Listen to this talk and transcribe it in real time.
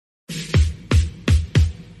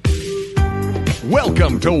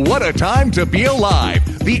Welcome to What a Time to Be Alive,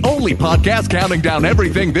 the only podcast counting down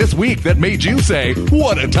everything this week that made you say,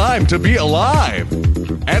 what a time to be alive.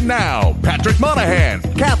 And now, Patrick Monahan,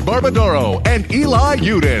 Kath Barbadoro, and Eli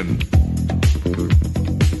Uden.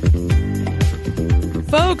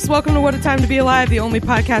 Folks, welcome to What a Time to Be Alive, the only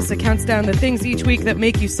podcast that counts down the things each week that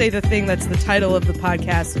make you say the thing that's the title of the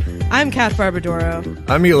podcast. I'm Kath Barbadoro.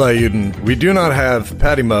 I'm Eli Uden. We do not have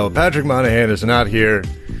Patty Mo. Patrick Monahan is not here.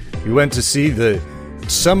 He went to see the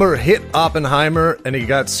summer hit Oppenheimer, and he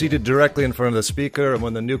got seated directly in front of the speaker, and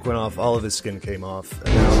when the nuke went off, all of his skin came off.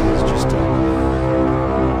 And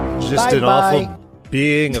now he's just an awful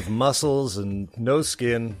being of muscles and no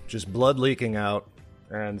skin, just blood leaking out.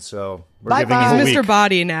 And so we're giving him a week. He's Mr.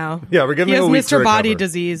 Body now. Yeah, we're giving him a week to Mr. Body recover.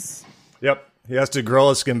 disease. Yep. He has to grow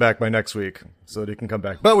his skin back by next week so that he can come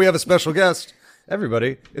back. But we have a special guest.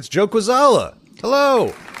 Everybody, it's Joe Kwaczala.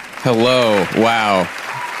 Hello. Hello. Wow.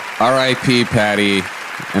 R.I.P. Patty,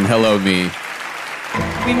 and hello me.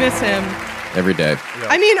 We miss him. Every day. Yeah.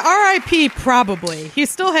 I mean, R.I.P. probably.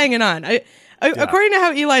 He's still hanging on. According to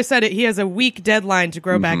how Eli said it, he has a week deadline to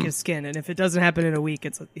grow back his skin, and if it doesn't happen in a week,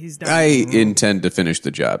 he's done. I intend to finish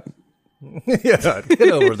the job. Yeah,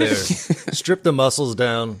 get over there. Strip the muscles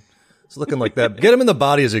down. It's looking like that. Get him in the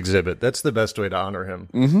body as exhibit. That's the best way to honor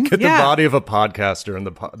him. Get the body of a podcaster in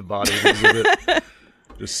the body of exhibit.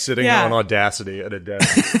 Just sitting on Audacity at a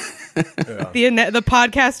desk. The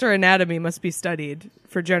podcaster anatomy must be studied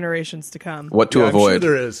for generations to come. What to avoid? I'm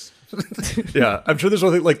sure there is. Yeah, I'm sure there's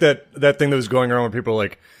one thing like that thing that was going around when people were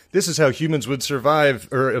like, this is how humans would survive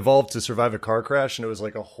or evolve to survive a car crash, and it was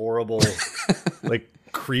like a horrible like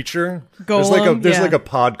creature. Golem, there's like a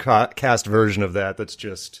podcast version of that that's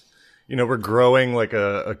just, we're growing like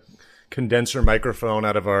a condenser microphone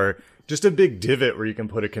out of just a big divot where you can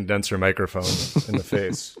put a condenser microphone in the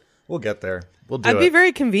face. We'll get there. We'll do it. That'd be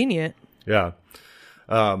very convenient. Yeah.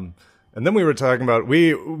 And then we were talking about,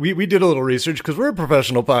 we did a little research because we're a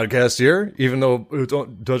professional podcast here, even though it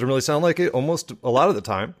doesn't really sound like it almost a lot of the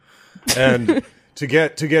time. And to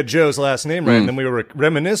get Joe's last name right, and then we were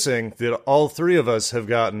reminiscing that all three of us have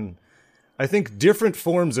gotten, I think, different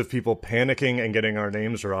forms of people panicking and getting our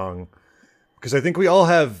names wrong. Because I think we all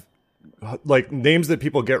have like names that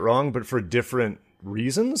people get wrong, but for different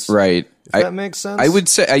reasons. Right. If that makes sense. I would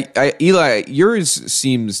say, Eli, yours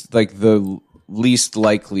seems like the least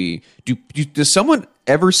likely. Does someone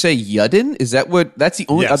ever say Yudin? That's the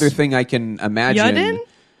only other thing I can imagine. Yudin?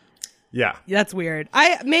 Yeah. That's weird.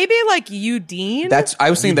 Maybe like Udine? I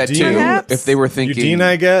was thinking that too. Perhaps? If they were thinking Udine,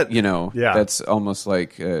 I get. That's almost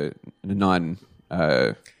like non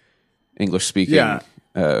English speaking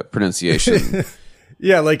pronunciation.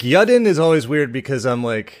 Yeah, like Yudin is always weird because I'm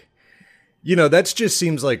like, that just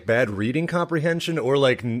seems like bad reading comprehension or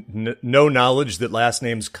like no knowledge that last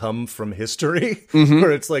names come from history.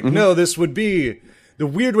 Where it's like, no, this would be the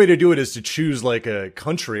weird way to do it is to choose like a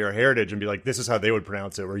country or heritage and be like, this is how they would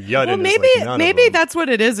pronounce it. Or Yudin is like none maybe of them. that's what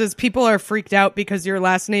it is people are freaked out because your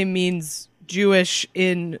last name means Jewish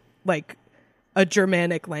in like a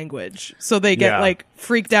Germanic language. So they get like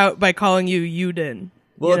freaked out by calling you Yudin.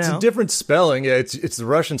 Well, it's a different spelling. Yeah, it's the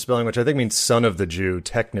Russian spelling, which I think means son of the Jew,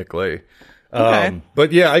 technically. Okay.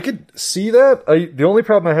 But yeah, I could see that.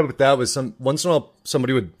 The once in a while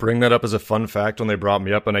somebody would bring that up as a fun fact when they brought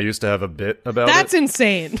me up, and I used to have a bit about it. That's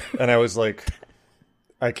insane. And I was like,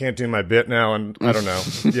 I can't do my bit now, and I don't know.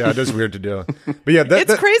 Yeah, it is weird to do. But yeah,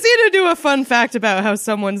 it's crazy to do a fun fact about how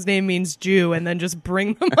someone's name means Jew and then just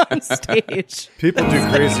bring them on stage. People do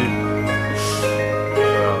crazy.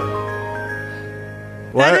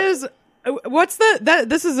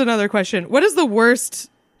 This is another question. What is the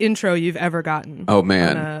worst intro you've ever gotten? Oh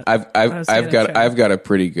man, I've got a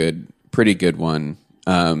pretty good one.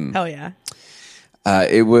 Hell yeah.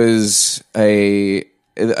 It was a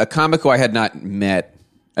comic who I had not met.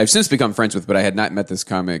 I've since become friends with, but I had not met this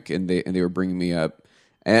comic, and they were bringing me up,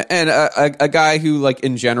 and a guy who, like,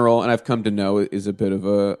 in general, and I've come to know, is a bit of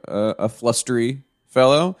a flustery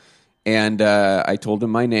fellow, and I told him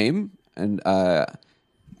my name, and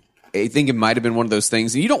I think it might have been one of those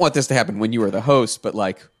things, and you don't want this to happen when you are the host, but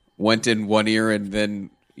like went in one ear and then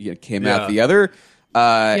came out the other.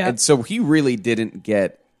 And so he really didn't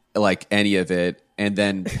get like any of it and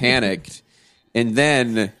then panicked. And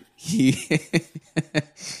then he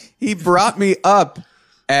brought me up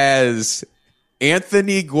as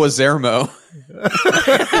Anthony Guillermo.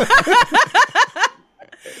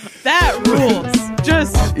 That rules.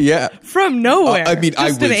 Just from nowhere. I mean, just I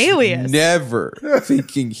was an alias. never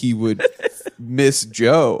thinking he would miss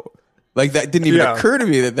Joe. Like, that didn't even occur to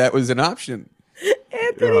me that was an option.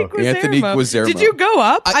 Anthony Guillermo. Anthony Guillermo. Did you go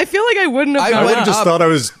up? I feel like I wouldn't have I gone would have up. just thought I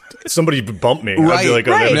was somebody bumped me. I'd Right. be like,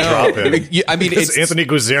 oh, Right. they drop it. Yeah, I mean, Because it's Anthony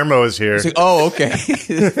Guillermo is here. it's like, oh,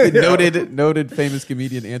 okay. Noted famous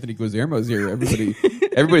comedian Anthony Guillermo's here.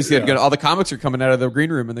 Everybody's gonna all the comics are coming out of the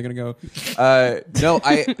green room and they're gonna go. No,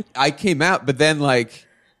 I came out, but then like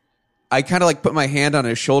I kind of like put my hand on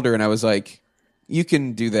his shoulder and I was like, you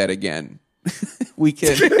can do that again. We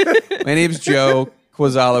can. My name's Joe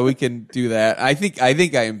Kwaczala. We can do that. I think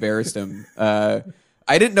I embarrassed him.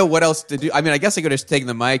 I didn't know what else to do. I mean, I guess I could have just taken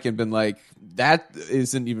the mic and been like, that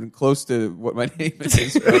isn't even close to what my name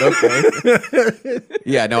is. But okay.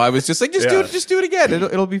 Yeah, no, I was just like, just do it again.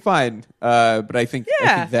 It'll be fine. But I think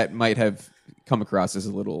that might have come across as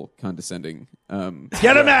a little condescending.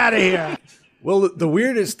 Get him out of here. Well, the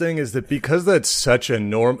weirdest thing is that because that's such a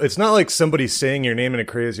norm, it's not like somebody saying your name in a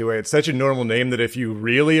crazy way. It's such a normal name that if you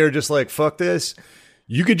really are just like, fuck this,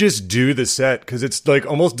 you could just do the set because it's like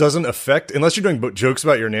almost doesn't affect, unless you're doing jokes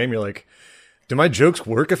about your name, you're like, do my jokes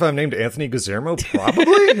work if I'm named Anthony Guillermo?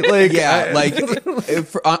 Probably. Like, Yeah, like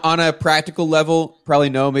on a practical level, probably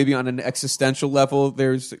no. Maybe on an existential level,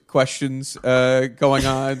 there's questions going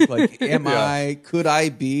on. Like, could I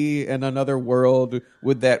be in another world?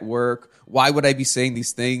 Would that work? Why would I be saying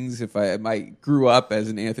these things if I grew up as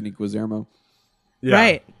an Anthony Guillermo? Yeah.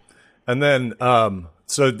 Right. And then,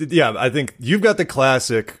 I think you've got the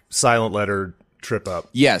classic silent letter trip up.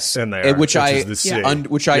 Yes, in there, which I is the C.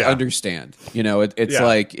 I understand. You know, it's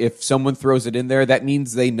like if someone throws it in there, that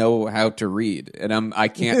means they know how to read, and I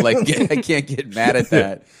can't like I can't get mad at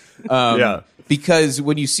that. Because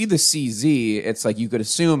when you see the CZ, it's like you could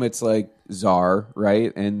assume it's like Czar,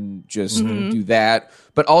 right, and just do that.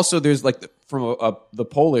 But also, there's like from the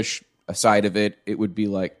Polish side of it, it would be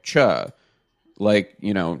like Ch, like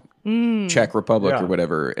Czech Republic or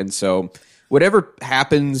whatever, and so. Whatever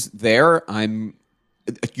happens there,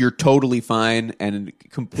 you're totally fine and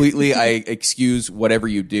completely I excuse whatever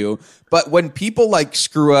you do. But when people like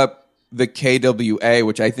screw up the KWA,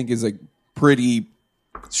 which I think is like pretty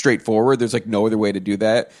straightforward, there's like no other way to do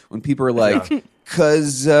that. When people are like,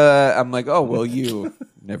 cause I'm like, oh well, you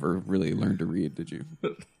never really learned to read, did you?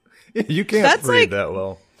 You can't read that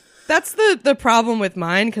well. That's the problem with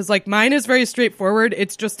mine, because like mine is very straightforward.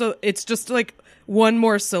 It's just like one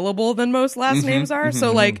more syllable than most last names are.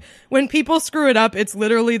 So like when people screw it up, it's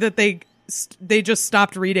literally that they just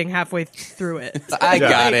stopped reading halfway through it. I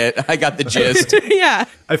got it. I got the gist. Yeah.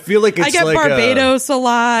 I feel like it's I get like Barbados a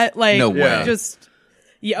lot. Like No way. just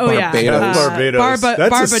Barbados. Barbados.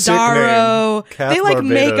 That's a sick Barbadaro. name. They like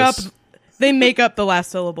Barbados. make up the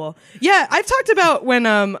last syllable. Yeah, I've talked about when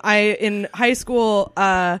I in high school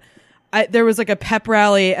there was like a pep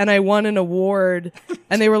rally and I won an award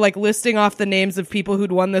and they were like listing off the names of people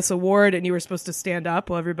who'd won this award and you were supposed to stand up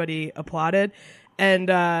while everybody applauded. And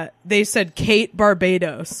they said Kate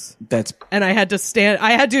Barbados. And I had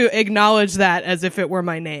to acknowledge that as if it were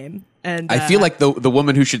my name. And I feel like the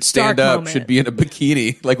woman who should stand dark up moment. should be in a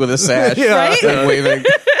bikini, like with a sash, Right? and waving.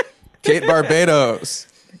 Kate Barbados.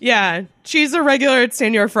 Yeah, she's a regular at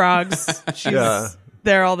Senor Frogs. She's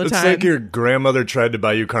there all the It's time. like your grandmother tried to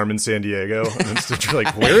buy you Carmen Sandiego. And you're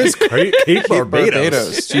like, where is Kate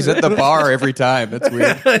Barbados? She's at the bar every time. That's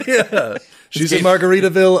weird. She's in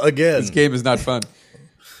Margaritaville again. This game is not fun.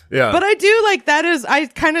 Yeah. But I do like that is I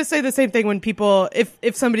kind of say the same thing when people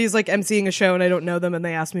if somebody's like emceeing a show and I don't know them and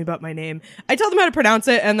they ask me about my name. I tell them how to pronounce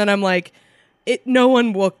it and then I'm like no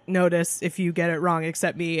one will notice if you get it wrong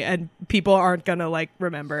except me, and people aren't gonna like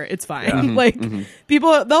remember. It's fine.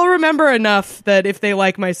 People they'll remember enough that if they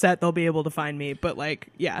like my set they'll be able to find me, but like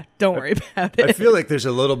don't worry about it. I feel like there's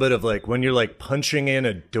a little bit of like when you're like punching in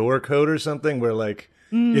a door code or something where like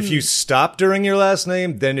if you stop during your last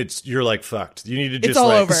name, then you're like fucked. You need to just all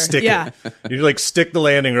like over. stick Yeah. it. You need to like stick the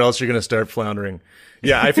landing or else you're gonna start floundering.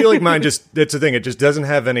 Yeah, I feel like mine that's the thing. It just doesn't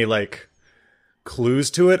have any like clues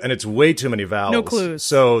to it, and it's way too many vowels. No clues.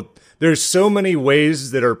 So there's so many ways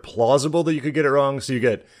that are plausible that you could get it wrong. So you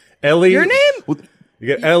get Ellie. Your name? You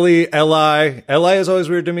get Ellie, Li. Li is always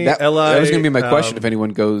weird to me. That Li. was going to be my question if anyone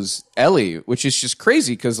goes Ellie, which is just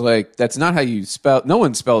crazy because like that's not how you spell. No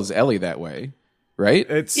one spells Ellie that way, right?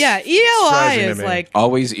 It's ELI surprising to is me. like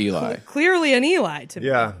Always Eli. clearly an Eli to me.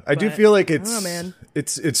 Yeah, I do but feel like I don't know, man.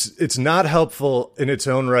 it's not helpful in its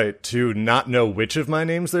own right to not know which of my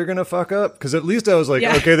names they're gonna fuck up, because at least I was like,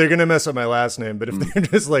 okay, they're gonna mess up my last name, but if they're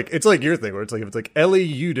just like, it's like your thing where it's like if it's like Ellie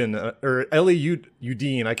Uden or Ellie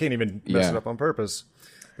Udine, I can't even mess it up on purpose.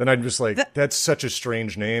 Then I'm just like, that's such a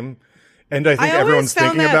strange name, and I think everyone's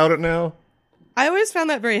thinking about it now. I always found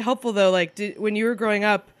that very helpful though. Like when you were growing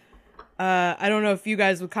up, I don't know if you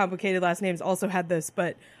guys with complicated last names also had this,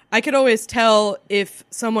 but I could always tell if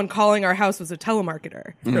someone calling our house was a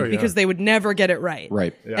telemarketer because they would never get it right.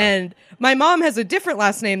 Right. Yeah. And my mom has a different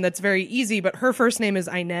last name that's very easy, but her first name is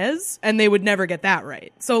Inez, and they would never get that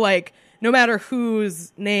right. So, like, no matter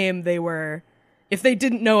whose name they were, if they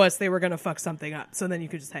didn't know us, they were going to fuck something up. So then you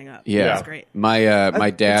could just hang up. Yeah. That's great. My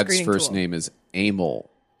dad's screening first tool. name is Emil.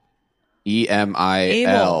 Emil,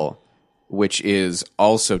 Emil. which is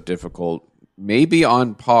also difficult, maybe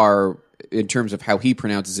on par in terms of how he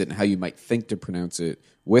pronounces it and how you might think to pronounce it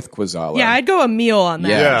with Kwaczala. Yeah, I'd go Emil on that.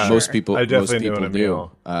 Yeah, sure. most people I definitely most knew people an do.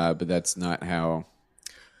 Emil. But that's not how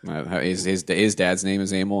his dad's name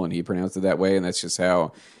is Emil, and he pronounced it that way, and that's just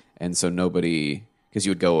how. And so nobody, because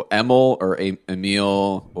you would go Emil or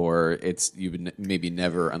Emil, or you would maybe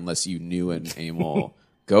never, unless you knew an Emil,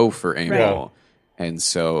 go for Emil. Right. And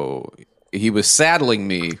so he was saddling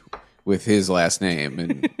me with his last name,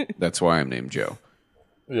 and that's why I'm named Joe.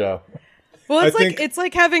 Yeah. Well, I think- it's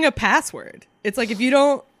like having a password. It's like if you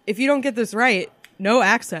don't get this right, no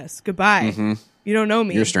access. Goodbye. You don't know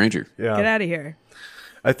me. You're a stranger. Yeah. Get out of here.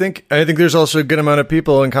 I think there's also a good amount of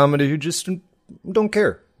people in comedy who just don't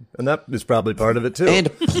care. And that is probably part of it too.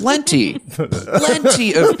 And plenty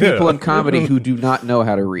of people in comedy who do not know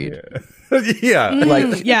how to read. yeah.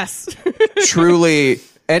 Like, Yes. truly.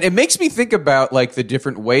 And it makes me think about like the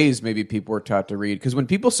different ways maybe people were taught to read. Because when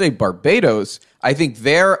people say Barbados, I think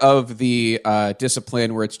they're of the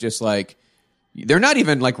discipline where it's just like, they're not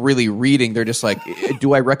even like really reading. They're just like,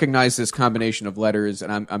 do I recognize this combination of letters?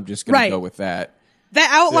 And I'm just going to go with that. The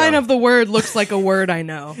outline of the word looks like a word I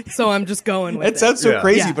know, so I'm just going with it. That sounds so Yeah.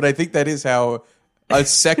 crazy, Yeah. but I think that is how a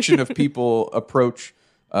section of people approach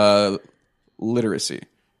literacy.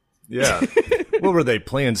 Yeah. What were they,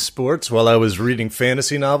 playing sports while I was reading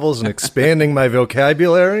fantasy novels and expanding my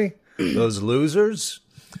vocabulary? Those losers.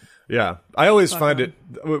 Yeah. I always find it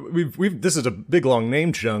this is a big long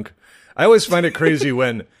name chunk. I always find it crazy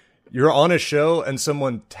when you're on a show and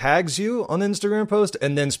someone tags you on an Instagram post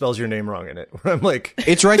and then spells your name wrong in it. I'm like,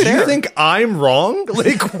 It's right do there. you think I'm wrong?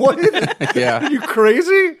 Like, what? Yeah. Are you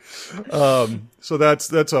crazy? So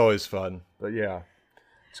that's always fun. But yeah.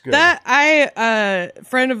 It's good.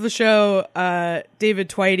 Friend of the show, David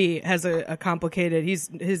Twitey has a complicated.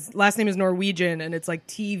 His last name is Norwegian, and it's like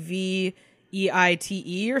TVEITE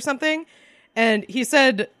or something. And he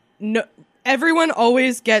said, no, everyone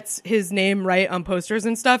always gets his name right on posters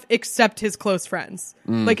and stuff, except his close friends.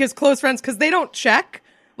 Like his close friends, because they don't check.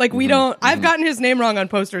 Like we don't. I've gotten his name wrong on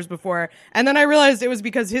posters before, and then I realized it was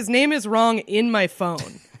because his name is wrong in my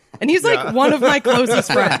phone. And he's like one of my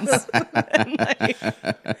closest friends. And like,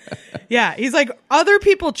 yeah, he's like, other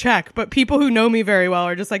people check, but people who know me very well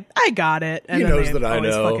are just like, I got it. And He then knows they that I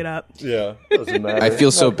always know. fuck it up. Yeah. Doesn't matter. I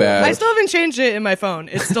feel so bad. I still haven't changed it in my phone.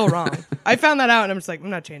 It's still wrong. I found that out, and I'm just like,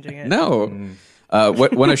 I'm not changing it. No.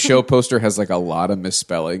 When a show poster has like a lot of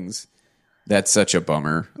misspellings, that's such a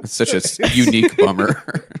bummer. It's such a unique bummer.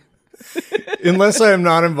 Unless I am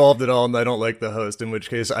not involved at all and I don't like the host, in which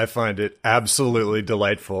case I find it absolutely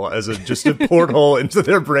delightful as just a porthole into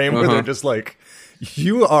their brain where they're just like,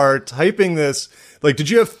 you are typing this. Like, did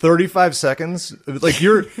you have 35 seconds? Like,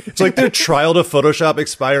 it's like their trial to Photoshop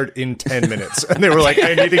expired in 10 minutes. And they were like,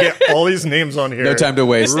 I need to get all these names on here. No time to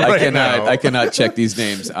waste. Right now. I cannot check these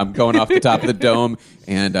names. I'm going off the top of the dome,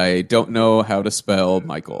 and I don't know how to spell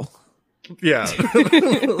Michael. Yeah.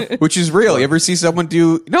 Which is real. You ever see someone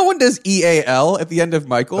do? No one does EAL at the end of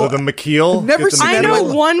Michael. Oh, the McKeel. Never Get the seen I McKeel. know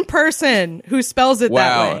one person who spells it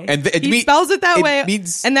Wow. that way. And he spells it that it way,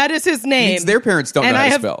 means- and that is his name. Means their parents don't And know how I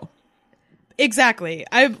to have- spell. Exactly.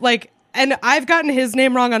 And I've gotten his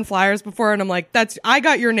name wrong on flyers before, and I'm like, I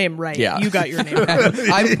got your name right. Yeah. You got your name wrong.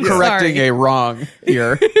 I'm correcting Sorry. a wrong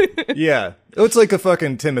here. Yeah. It's like a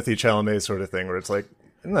fucking Timothy Chalamet sort of thing where it's like,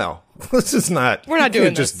 no, this is not. We're not you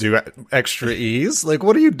can't doing just do extra E's. Like,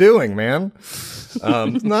 what are you doing, man?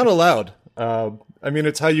 Not allowed. I mean,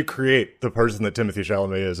 it's how you create the person that Timothy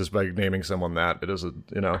Chalamet is by naming someone that. It is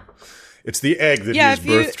it's the egg that Yeah, he's if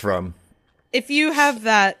you- birthed from. If you have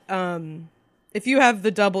that, if you have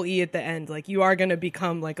the double E at the end, like you are going to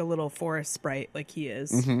become like a little forest sprite like he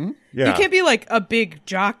is. Yeah. You can't be like a big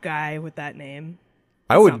jock guy with that name.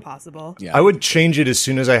 I It's would. not possible. Yeah. I would change it as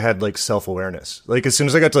soon as I had like self-awareness. Like as soon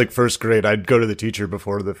as I got to like first grade, I'd go to the teacher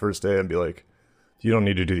before the first day and be like, "You don't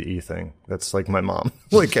need to do the E thing. That's like my mom.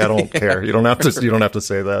 Like I don't care. You don't have to. You don't have to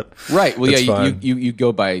say that." Right. Well, It's yeah, fine. you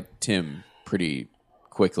go by Tim pretty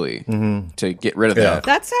quickly to get rid of Yeah. that.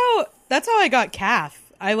 That's how I got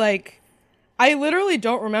Kath. I literally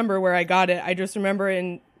don't remember where I got it. I just remember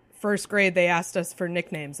in first grade they asked us for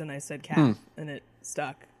nicknames and I said Kath and it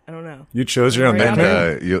stuck. I don't know. You chose your own Right. nickname.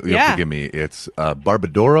 And, You'll Yeah. forgive me. It's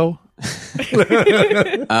Barbadoro.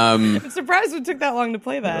 I'm surprised it took that long to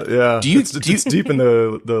play that. Yeah, Do you- it's deep in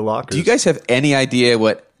the lockers. Do you guys have any idea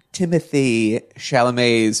what Timothy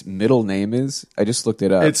Chalamet's middle name is? I just looked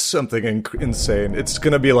it up. It's something insane. It's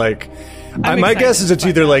gonna be like. I'm my excited guess is to it's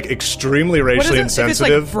find either out. like extremely racially If it's like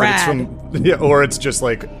insensitive, but it's Brad? from or it's just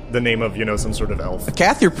like the name of some sort of elf.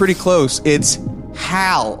 Kath, you're pretty close. It's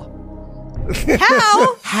Hal.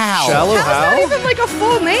 Hal? Hal. Shallow How's Hal. not even like a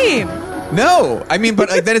full name? No, I mean, but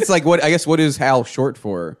then it's like, what? I guess what is Hal short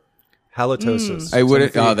for? Halitosis. I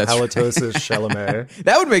wouldn't- Timothy oh, that's right. Halitosis Chalamet.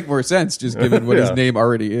 That would make more sense, just given what his Yeah. name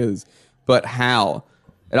already is. But Hal,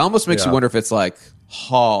 it almost makes you Yeah. wonder if it's like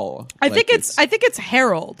Hall. I think it's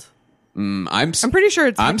Harold. I'm pretty sure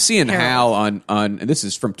it's I'm seeing Hal Harold. on and this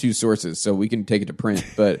is from two sources, so we can take it to print.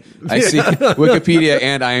 But I see Wikipedia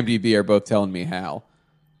and IMDb are both telling me Hal.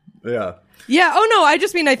 Yeah. Yeah. Oh no, I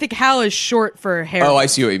just mean I think Hal is short for Harold. Oh, I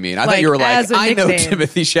see what you mean. I thought Like, you were like, as a I know nickname.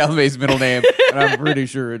 Timothy Chalamet's middle name, and I'm pretty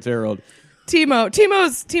sure it's Harold.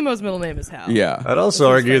 Timo's middle name is Hal. Yeah. I'd also That's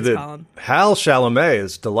what argue his that friends call him. Hal Chalamet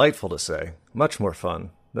is delightful to say. Much more fun.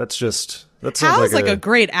 That sounds Hal's like a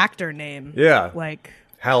great actor name. Yeah. Like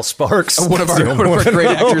Hal Sparks. One of That's the our only great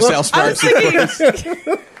one. actors, Hal I was Sparks. thinking,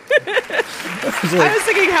 I was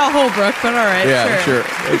thinking Hal Holbrook, but all right, Yeah, sure.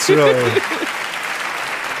 It's really.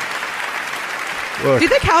 Look, Do you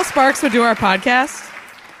think Hal Sparks would do our podcast?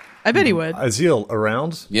 I bet he would. is he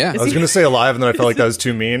around? Yeah. I was going to say alive, and then I felt like that was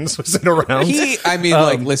too mean. So is it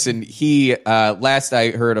around? Listen, he, last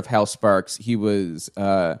I heard of Hal Sparks, he was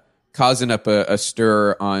causing up a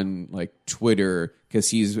stir on like Twitter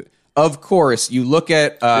because he's, of course, you look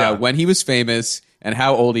at when he was famous and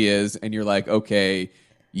how old he is, and you're like, okay,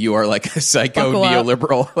 you are like a psycho Buckle up.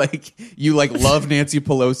 neoliberal. Like you like love Nancy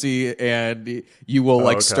Pelosi and you will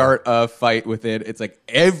like okay. start a fight with it. It's like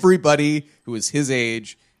everybody who is his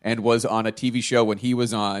age and was on a TV show when he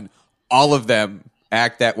was on, all of them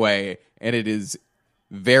act that way, and it is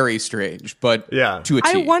very strange. But Yeah. to a T.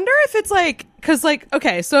 I wonder if it's like because like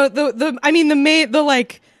okay, so the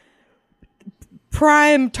like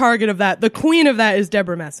prime target of that, the queen of that is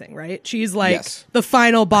Deborah Messing, right? She's like Yes. the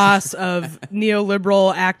final boss of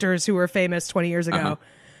neoliberal actors who were famous 20 years ago. Uh-huh.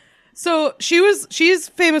 So she's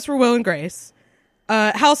famous for Will and Grace.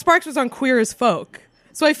 Hal Sparks was on Queer as Folk.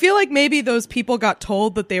 So I feel like maybe those people got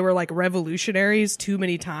told that they were like revolutionaries too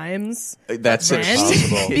many times. That's then,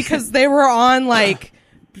 possible. because they were on like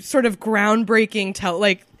sort of groundbreaking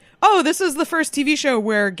like, oh, this is the first TV show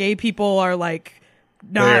where gay people are like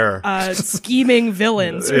There. not scheming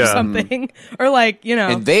villains or Yeah. something, or like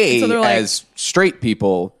and they, so they're like, as straight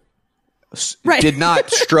people, Right. did not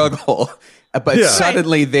struggle, but Yeah.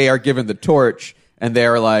 suddenly they are given the torch, and they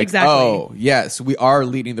are like, Exactly. "Oh, yes, we are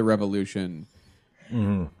leading the revolution."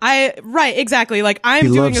 exactly, like I'm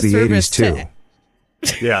He doing loves a the service 80s too.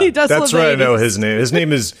 to Yeah, He does that's love right. I the know 80s. his name. His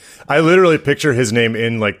name is. I literally picture his name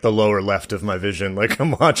in like the lower left of my vision. Like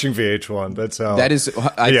I'm watching VH1. That's how. That is,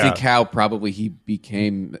 I Yeah. think, how probably he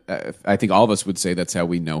became. I think all of us would say that's how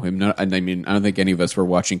we know him. And I mean, I don't think any of us were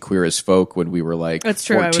watching Queer as Folk when we were like That's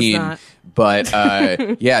true, I was 14. not.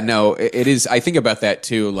 But yeah, no, it is. I think about that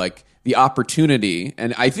too. Like the opportunity,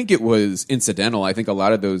 and I think it was incidental. I think a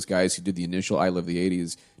lot of those guys who did the initial "I Love the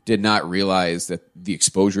 '80s" did not realize that the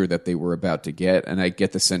exposure that they were about to get, and I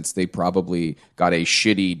get the sense they probably got a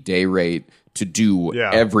shitty day rate to do Yeah.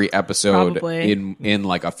 every episode Probably. in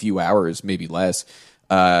like a few hours, maybe less.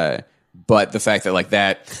 But the fact that like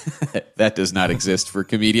that that does not exist for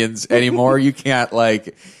comedians anymore. You can't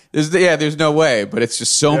like there's no way. But it's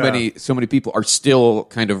just so Yeah. many people are still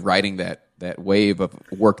kind of riding that wave of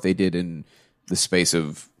work they did in the space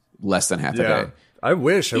of less than half a yeah. day. I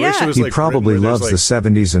wish. I Yeah. wish it was He like probably written where loves there's, the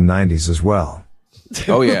 70s and 90s as well.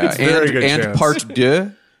 Oh yeah, very good and chance. part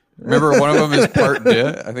deux. Remember one of them is part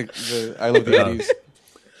deux. I think I love the 80s.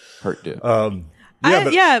 Part deux.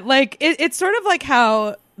 like it's sort of like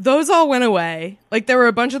how those all went away. Like there were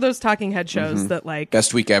a bunch of those talking head shows that like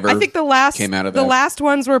Best week ever. I think the last came out of the that. last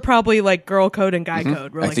ones were probably like Girl Code and Guy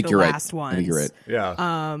Code. Were I like think the you're right. last ones. I think you're right.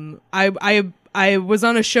 Yeah. I was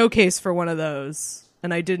on a showcase for one of those,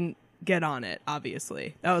 and I didn't get on it.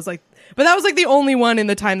 Obviously, that was like the only one in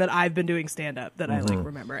the time that I've been doing stand up that I like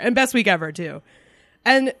remember, and Best Week Ever too.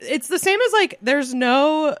 And it's the same as like there's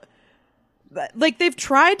no. Like they've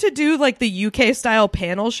tried to do like the UK style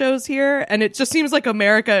panel shows here, and it just seems like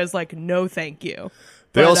America is like no, thank you.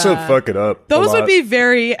 They But, also fuck it up. a Those would lot. be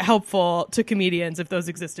very helpful to comedians if those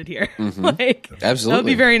existed here. Like that would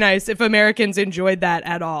Absolutely. be very nice if Americans enjoyed that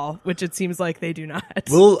at all, which it seems like they do not.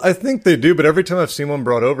 Well, I think they do, but every time I've seen one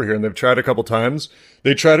brought over here, and they've tried a couple times,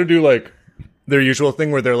 they try to do like their usual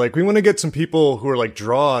thing where they're like, we want to get some people who are like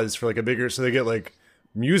draws for like a bigger, so they get like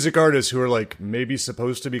music artists who are like maybe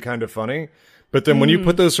supposed to be kind of funny. But then when you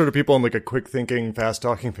put those sort of people on like a quick thinking, fast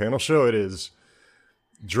talking panel show, it is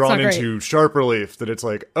drawn into sharp relief that it's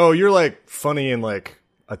like, oh, you're like funny in like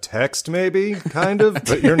a text maybe, kind of,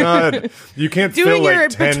 but you're not, you can't Doing fill your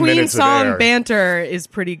like 10 between minutes of song air. banter is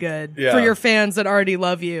pretty good Yeah. for your fans that already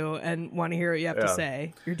love you and want to hear what you have to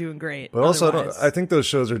say. You're doing great. But also, otherwise. I think those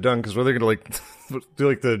shows are done because where they're going to like do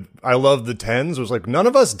like the I Love the Tens was like, none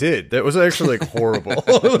of us did. That was actually like horrible.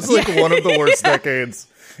 It was like one of the worst decades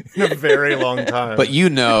in a very long time. But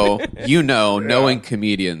knowing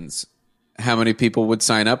comedians, how many people would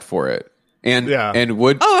sign up for it? And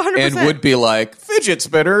would 100%. would be like, fidget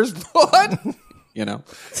spinners, what? You know,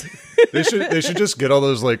 they should just get all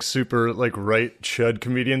those like super like right chud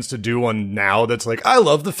comedians to do one now that's like, I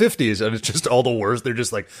love the 50s, and it's just all the worst. They're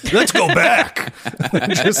just like, let's go back.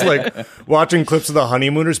 Just like watching clips of the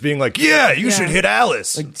Honeymooners being like, yeah, you should hit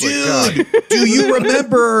Alice. Like, dude, do you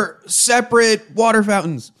remember separate water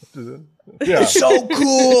fountains? yeah. So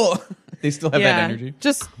cool. They still have that energy.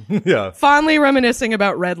 Just Yeah. fondly reminiscing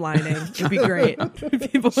about redlining would be great.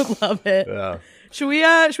 People would love it. Yeah. Should we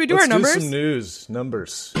do our numbers? Do some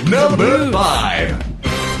numbers. Number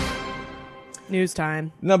 5. News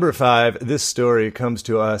time. Number 5, this story comes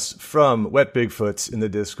to us from Wet Bigfoots in the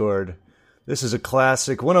Discord. This is a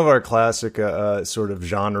classic, one of our classic sort of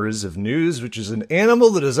genres of news, which is an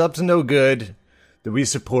animal that is up to no good that we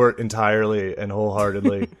support entirely and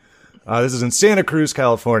wholeheartedly. This is in Santa Cruz,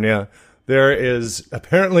 California. There is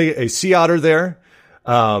apparently a sea otter there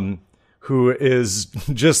who is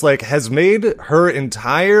just like has made her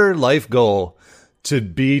entire life goal to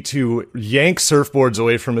yank surfboards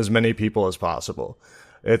away from as many people as possible.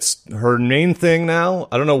 It's her main thing now.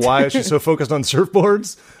 I don't know why she's so focused on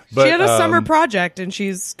surfboards. But, She had a summer project and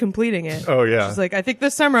she's completing it. Oh, yeah. She's like, I think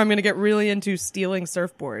this summer I'm going to get really into stealing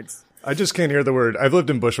surfboards. I just can't hear the word. I've lived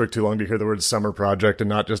in Bushwick too long to hear the word summer project and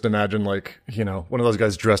not just imagine like, you know, one of those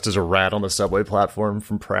guys dressed as a rat on the subway platform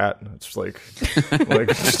from Pratt. It's like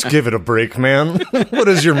just give it a break, man. What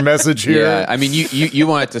is your message here? Yeah, I mean, you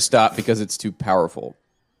want it to stop because it's too powerful.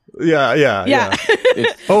 Yeah.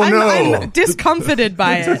 Oh, no. I'm discomfited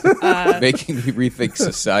by it. Making me rethink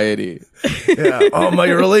society. Yeah. Oh, my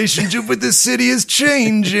relationship with this city is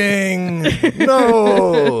changing.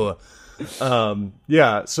 No.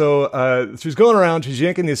 Yeah. So she's going around. She's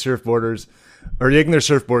yanking these surfboarders, or yanking their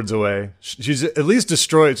surfboards away. She's at least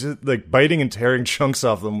destroyed, she's like biting and tearing chunks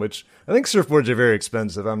off them. Which I think surfboards are very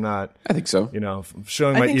expensive. I'm not. I think so. You know,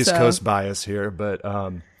 showing I my think East so. Coast bias here, but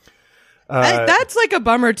That's like a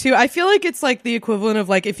bummer too. I feel like it's like the equivalent of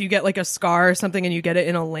like if you get like a scar or something and you get it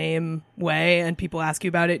in a lame way and people ask you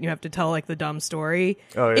about it and you have to tell like the dumb story.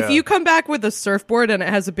 Oh, yeah. If you come back with a surfboard and it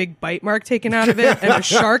has a big bite mark taken out of it and a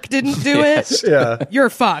shark didn't do it, yeah. you're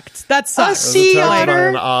fucked. That sucks. Sea otter.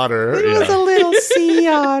 An otter. It was a little sea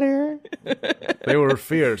otter. They were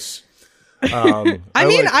fierce. I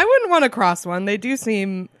mean, I wouldn't want to cross one. They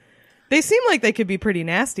seem like they could be pretty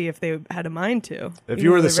nasty if they had a mind to. If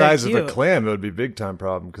you were the They're very size of a cute. clam, it would be a big time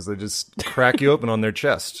problem because they just crack you open on their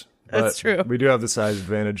chest. That's true. We do have the size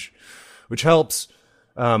advantage, which helps.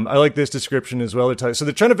 I like this description as well. So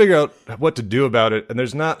they're trying to figure out what to do about it, and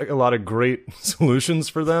there's not a lot of great solutions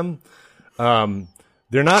for them.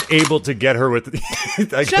 They're not able to get her with.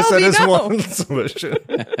 I guess that is one solution.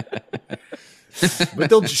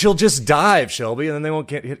 But she'll just dive, Shelby, and then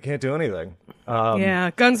they can't do anything.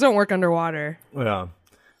 Yeah, guns don't work underwater. Yeah.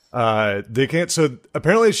 They can't. So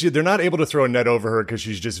apparently they're not able to throw a net over her because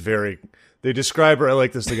she's just they describe her. I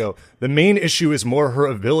like this. They go, the main issue is more her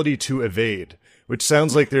ability to evade, which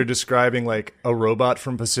sounds like they're describing like a robot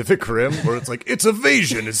from Pacific Rim where it's like, its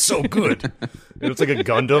evasion is so good. And it's like a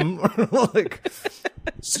Gundam. Like,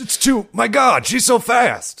 it's too, my God, she's so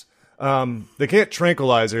fast. They can't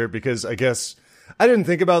tranquilize her because I guess, I didn't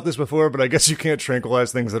think about this before, but I guess you can't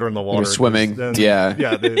tranquilize things that are in the water. You're swimming. Then, Yeah.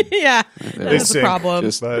 Yeah. Yeah, they that's a sink. problem.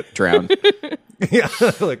 Just But- drown. Yeah.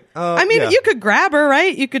 Like, I mean, yeah. you could grab her,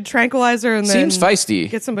 right? You could tranquilize her and then Seems feisty.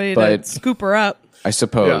 get somebody to but scoop her up. I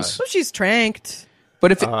suppose. So she's tranked.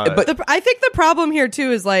 But if but I think the problem here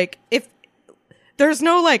too is like if there's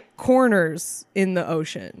no like corners in the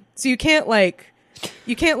ocean, so you can't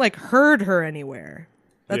herd her anywhere.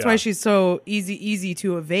 That's Yeah. why she's so easy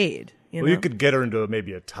to evade. You Well, know? you could get her into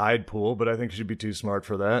maybe a tide pool, but I think she'd be too smart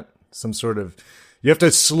for that. You have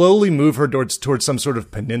to slowly move her towards some sort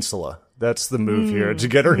of peninsula. That's the move here. To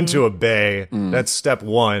get her into a bay, that's step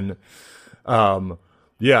one.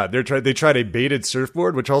 Yeah, they tried a baited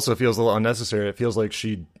surfboard, which also feels a little unnecessary. It feels like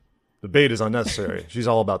the bait is unnecessary. She's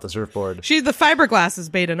all about the surfboard. The fiberglass is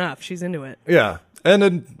bait enough. She's into it. Yeah.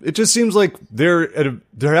 And it just seems like they're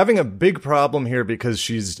having a big problem here because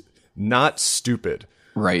she's not stupid.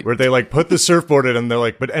 Right. Where they like put the surfboard in and they're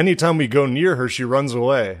like, but anytime we go near her, she runs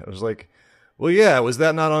away. I was like, well, yeah, was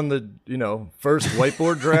that not on the, first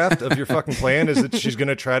whiteboard draft of your fucking plan? Is that she's going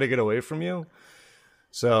to try to get away from you?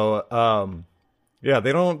 So, yeah,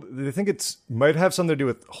 they think might have something to do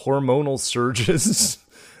with hormonal surges.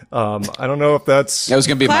 I don't know if that was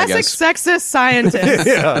going to be my classic guess. sexist scientists.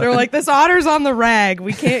 Yeah. They're like, this otter's on the rag.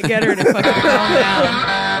 We can't get her to fucking calm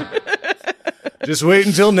down. Just wait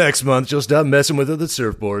until next month. She'll stop messing with other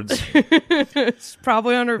surfboards. She's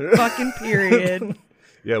probably on her fucking period.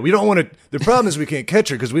 Yeah, we don't want to. The problem is we can't catch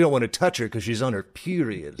her because we don't want to touch her because she's on her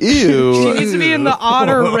period. Ew. She needs to be in the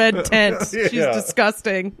otter red tent. She's Yeah.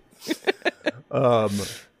 disgusting.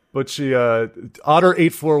 But she, Otter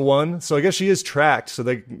 841. So I guess she is tracked. So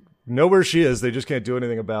they know where she is. They just can't do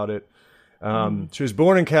anything about it. She was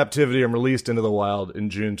born in captivity and released into the wild in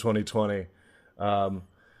June 2020.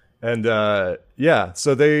 Yeah,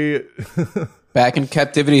 so they Back in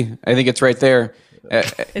captivity. I think it's right there.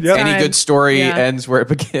 Any time. good story Yeah. ends where it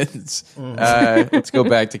begins. Let's go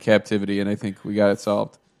back to captivity, and I think we got it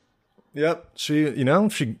solved. Yep.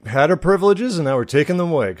 She had her privileges and now we're taking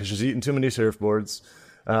them away because she's eating too many surfboards.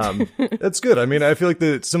 That's good. I mean, I feel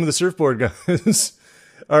like some of the surfboard guys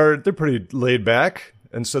they're pretty laid back.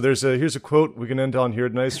 And so here's a quote we can end on here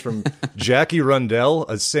nice from Jackie Rundell,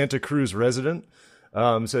 a Santa Cruz resident,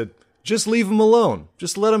 said, "Just leave him alone.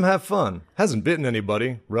 Just let him have fun. Hasn't bitten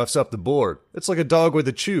anybody. Roughs up the board. It's like a dog with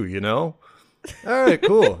a chew, you know?" All right,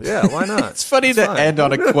 cool. Yeah, why not? It's funny to end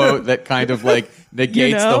on a quote that kind of like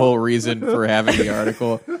negates the whole reason for having the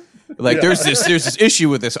article. Like, there's this issue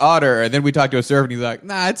with this otter, and then we talk to a surfer, and he's like,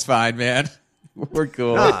 "Nah, it's fine, man. We're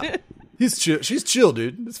cool." Nah, he's chill. She's chill,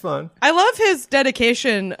 dude. It's fine. I love his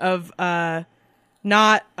dedication of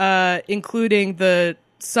not including the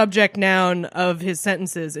subject noun of his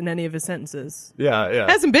sentences in any of his sentences. Yeah.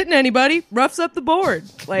 Hasn't bitten anybody. Roughs up the board.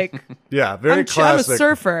 Like, Yeah, very I'm a classic.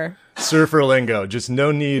 surfer. Surfer lingo. Just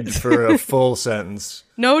no need for a full sentence.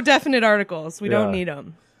 No definite articles. We don't Yeah. need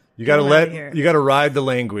them. You gotta Get 'em outta here. you gotta ride the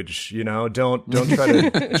language, Don't try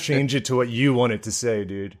to change it to what you want it to say,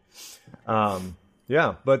 dude.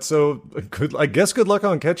 Yeah, but so I guess good luck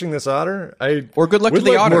on catching this otter. Or good luck would to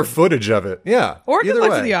the like otter. More footage of it. Yeah. Or good either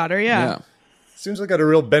luck way. to the otter, yeah. Seems like got a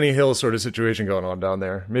real Benny Hill sort of situation going on down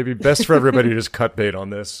there. Maybe best for everybody to just cut bait on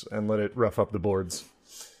this and let it rough up the boards.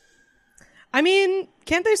 I mean,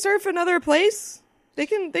 can't they surf another place? They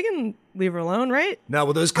can leave her alone, right? Now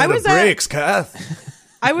with those kind I of was at- breaks, Kath.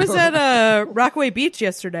 I was at Rockaway Beach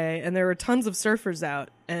yesterday, and there were tons of surfers out,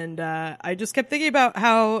 and I just kept thinking about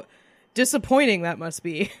how disappointing that must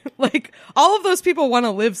be. Like, all of those people want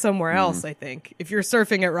to live somewhere else, I think, if you're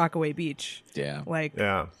surfing at Rockaway Beach. Yeah. Like,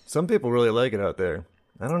 Yeah, some people really like it out there.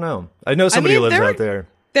 I don't know. I know somebody who lives out there.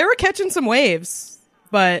 They were catching some waves,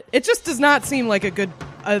 but it just does not seem like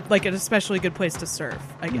like an especially good place to surf,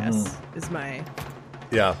 I guess, is my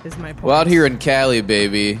Yeah. point. Well, out here in Cali,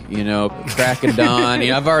 baby, crack of dawn.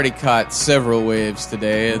 I've already caught several waves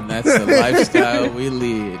today, and that's the lifestyle we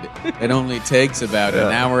lead. It only takes about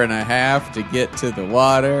an hour and a half to get to the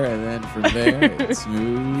water, and then from there, it's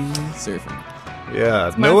smooth surfing.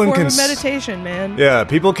 Yeah, my no one form can. of meditation, man. Yeah,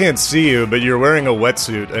 people can't see you, but you're wearing a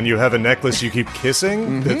wetsuit and you have a necklace you keep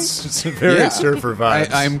kissing. It's very surfer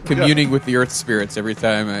vibes. I'm communing with the earth spirits every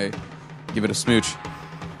time I give it a smooch.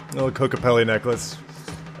 little Kokapelli necklace.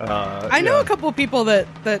 I know a couple of people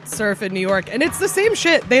that surf in New York, and it's the same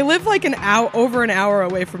shit. They live like over an hour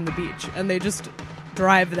away from the beach, and they just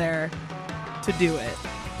drive there to do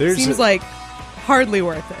it. Seems like hardly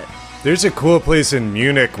worth it. There's a cool place in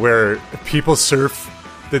Munich where people surf.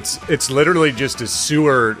 It's literally just a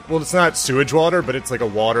sewer. Well, it's not sewage water, but it's like a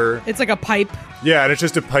water. It's like a pipe. Yeah, and it's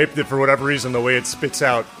just a pipe that, for whatever reason, the way it spits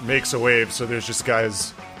out makes a wave. So there's just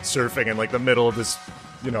guys surfing in like the middle of this,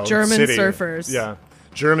 German city. surfers. Yeah,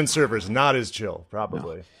 German surfers, not as chill,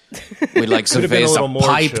 probably. We like Could've been a surveys. little A more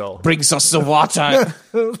pipe chill. brings us the water.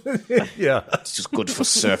 Yeah. It's just good for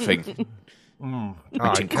surfing.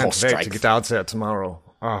 I can't wait to get out there tomorrow.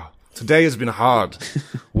 Today has been hard.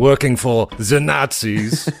 Working for the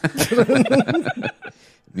Nazis.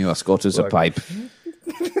 We must go to the pipe.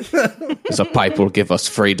 The pipe will give us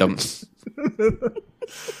freedom.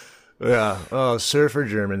 Yeah. Oh, surfer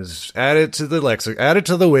Germans. Add it to the Add it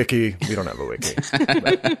to the wiki. We don't have a wiki.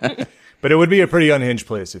 But it would be a pretty unhinged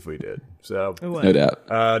place if we did. So, No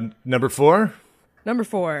doubt. number 4. Number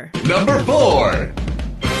 4. Number 4.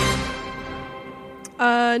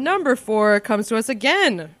 Number 4 comes to us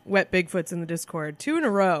again. Wet Bigfoots in the Discord. 2 in a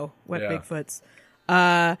row. Wet Yeah. Bigfoots.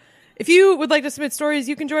 If you would like to submit stories,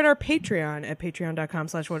 you can join our Patreon at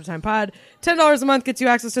patreon.com/whatatimepod. $10 a month gets you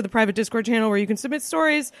access to the private Discord channel where you can submit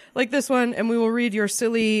stories like this one, and we will read your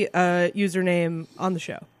silly username on the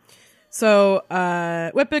show. So,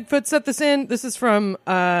 Wet Bigfoot set this in. This is from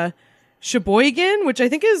Sheboygan, which I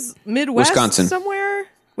think is Midwest Wisconsin. somewhere.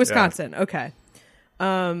 Wisconsin, okay.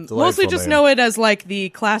 Delightful Mostly just name. know it as like the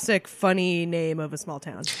classic funny name of a small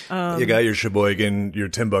town. You got your Sheboygan, your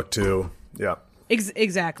Timbuktu. Yeah.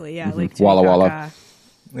 Exactly, yeah. Like Walla Walla. Titicaca.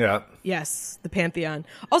 Yeah. Yes, the Pantheon.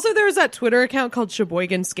 Also, there was that Twitter account called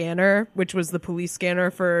Sheboygan Scanner, which was the police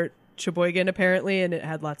scanner for Sheboygan, apparently, and it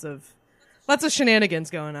had lots of shenanigans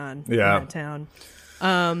going on in that town,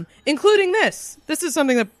 including this. This is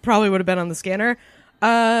something that probably would have been on the scanner.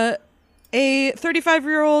 A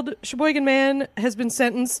 35-year-old Sheboygan man has been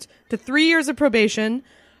sentenced to 3 years of probation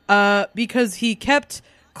because he kept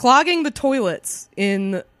clogging the toilets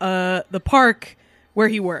in the park where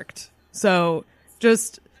he worked. So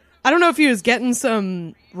just, I don't know if he was getting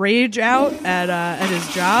some rage out at his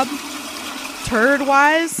job,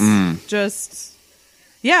 turd-wise. Just,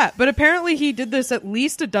 yeah. But apparently he did this at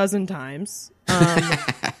least a dozen times.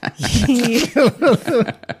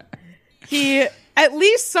 He at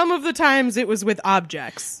least some of the times it was with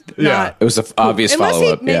objects. Yeah. It was an obvious Unless he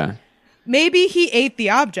follow-up, yeah. Maybe he ate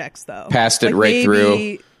the objects, though. Passed it right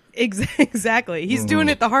through. Exactly. He's doing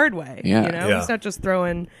it the hard way. Yeah. You know? Yeah. He's not just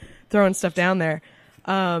throwing stuff down there.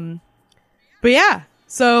 But yeah.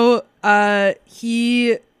 So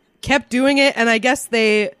he kept doing it, and I guess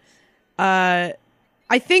they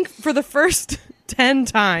I think for the first 10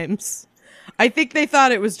 times, I think they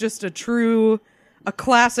thought it was just a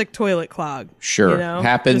classic toilet clog. Sure. You know?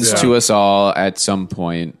 Happens Just to us all at some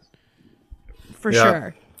point. for Yeah.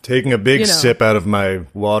 sure. Taking a big You know. sip out of my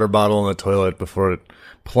water bottle in the toilet before it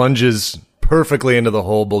plunges perfectly into the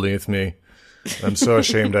hole beneath me. I'm so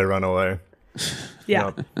ashamed I run away.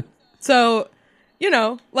 Yeah. Yep. So,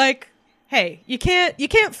 like, hey, you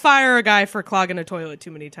can't fire a guy for clogging a toilet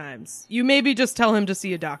too many times. You maybe just tell him to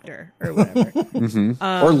see a doctor or whatever.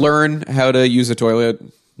 Or learn how to use a toilet.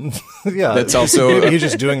 Yeah. That's also Maybe he's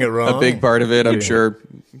just doing it wrong. A big part of it, I'm sure.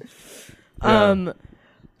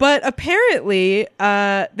 But apparently,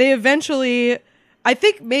 they eventually, I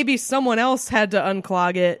think maybe someone else had to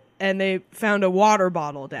unclog it, and they found a water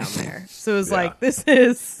bottle down there. So it was like, this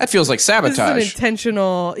is That feels like this is an sabotage.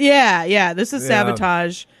 intentional. Yeah. This is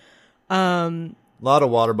sabotage. A lot of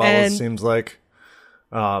water bottles, And- seems like.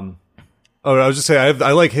 I was just saying,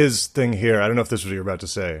 I like his thing here. I don't know if this is what you're about to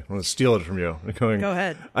say. I'm going to steal it from you. Go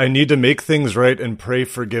ahead. I need to make things right and pray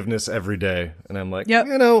forgiveness every day. And I'm like, Yep.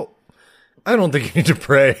 I don't think you need to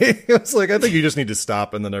pray. It's like, I think you just need to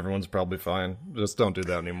stop, and then everyone's probably fine. Just don't do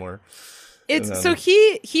that anymore. So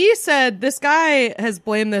he said this guy has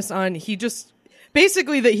blamed this on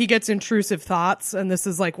basically that he gets intrusive thoughts, and this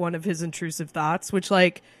is like one of his intrusive thoughts, which,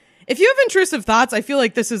 like, if you have intrusive thoughts, I feel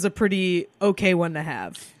like this is a pretty okay one to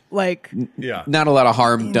have. Like, Yeah. Not a lot of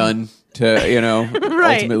harm done to,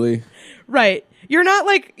 Right. ultimately. right. You're not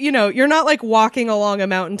like walking along a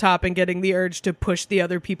mountaintop and getting the urge to push the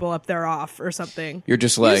other people up there off or something. You're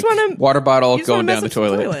just You like, wanna- water bottle You just going wanna down the mess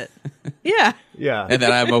up toilet. Yeah. Yeah. And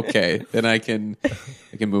then I'm okay. Then I can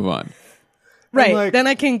move on. Right. like- Then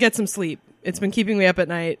I can get some sleep. It's been keeping me up at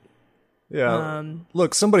night. Yeah.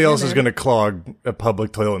 Look, somebody else is man. going to clog a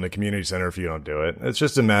public toilet in a community center if you don't do it. It's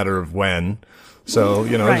just a matter of when. So,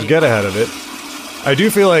 Right. just get ahead of it. I do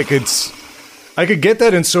feel like I could get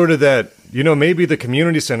that in sort of that, maybe the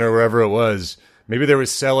community center, wherever it was, maybe they were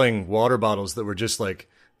selling water bottles that were just like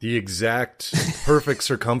the exact perfect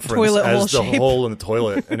circumference Toilet hole as the shape. hole in the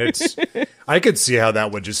toilet. And I could see how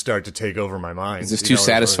that would just start to take over my mind. It's just too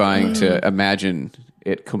satisfying to imagine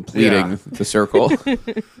it completing the circle.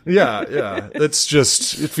 Yeah. It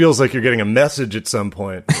feels like you're getting a message at some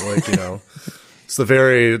point. Like,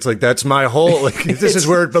 it's like, that's my hole. Like, this is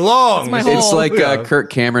where it belongs. my hole. It's like Yeah. Kirk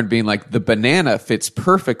Cameron being like, the banana fits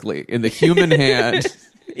perfectly in the human hand.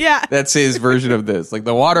 Yeah. That's his version of this. Like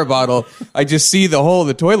the water bottle, I just see the hole in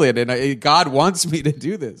the toilet, and God wants me to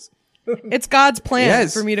do this. It's God's plan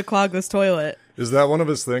Yes. for me to clog this toilet. Is that one of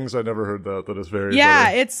his things? I never heard that. That is very Yeah,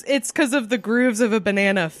 funny. it's because of the grooves of a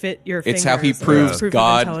banana fit your fingers. It's how he It's proves proof of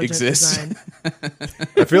God intelligent exists. design.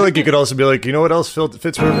 I feel like you could also be like, you know what else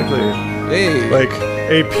fits perfectly? Hey. Like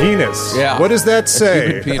a penis. Yeah. What does that say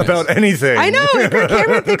human penis. about anything? I know. And Kirk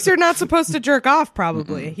Cameron thinks you're not supposed to jerk off,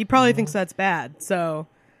 probably. He probably thinks that's bad. So,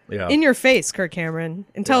 Yeah. in your face, Kirk Cameron.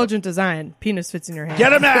 Intelligent design. Penis fits in your hand.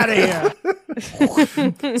 Get him out of here.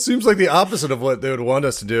 Seems like the opposite of what they would want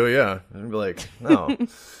us to do. Yeah. I'd be like, no.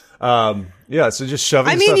 So just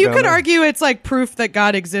shoving I mean, stuff you down could there. argue it's like proof that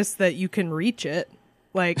God exists that you can reach it.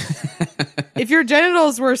 Like, if your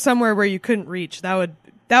genitals were somewhere where you couldn't reach, that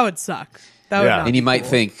would suck. That would not And be you might cool.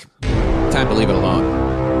 think, time to leave it alone.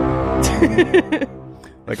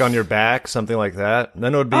 Like on your back, something like that. And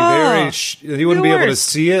then it would be you wouldn't the be able to worst.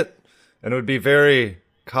 see it, and it would be very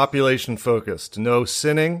copulation focused. No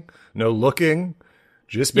sinning, no looking,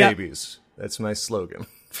 just Yep. babies. That's my slogan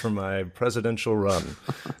for my presidential run.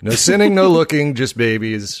 No sinning, no looking, just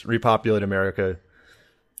babies. Repopulate America.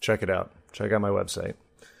 Check it out. Check out my website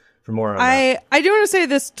for more on that. I do want to say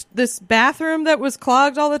this bathroom that was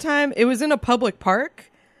clogged all the time. It was in a public park.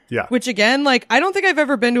 Yeah. Which again, like, I don't think I've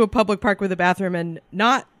ever been to a public park with a bathroom and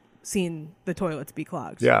not seen the toilets be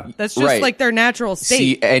clogged. Yeah. That's just Right. like their natural state.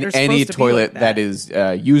 See, They're any supposed to be toilet like that is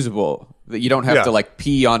usable, that you don't have Yeah. to like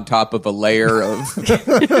pee on top of a layer of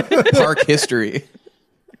park history.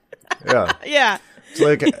 Yeah. Yeah. It's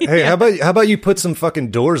like, hey, how about you put some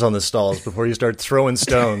fucking doors on the stalls before you start throwing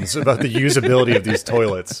stones about the usability of these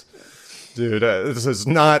toilets? Dude, this is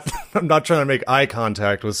not, I'm not trying to make eye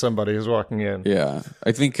contact with somebody who's walking in. Yeah,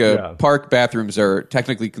 I think Yeah. park bathrooms are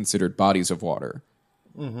technically considered bodies of water.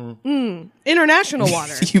 International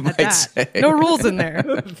water. You at might that. say. No rules in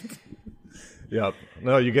there. Yep.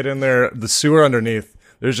 No, you get in there, the sewer underneath,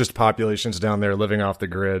 there's just populations down there living off the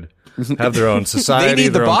grid, have their own society, They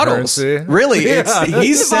need their the own bottles. currency. Really, Yeah.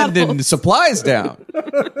 he's sending supplies down.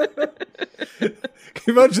 Can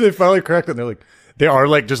you imagine they finally cracked it and they're like, they are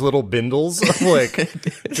like just little bindles of like,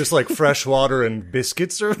 just like fresh water and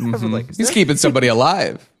biscuits or whatever. Like, is He's there- keeping somebody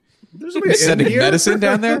alive. there's somebody in Sending here? medicine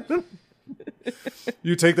down there.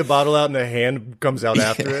 You take the bottle out and a hand comes out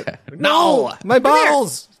after it. No, My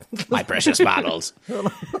bottles! my precious bottles.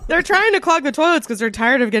 They're trying to clog the toilets because they're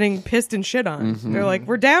tired of getting pissed and shit on. They're like,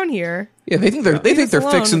 we're down here. Yeah, they think they're Leave us they're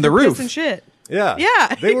alone fixing with the your piss roof. and shit. Yeah.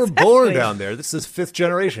 Yeah, They were born exactly. down there. This is fifth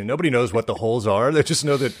generation. Nobody knows what the holes are. They just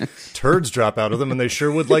know that turds drop out of them, and they sure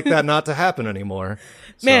would like that not to happen anymore.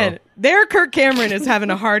 So, Man, their Kirk Cameron is having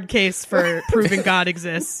a hard case for proving God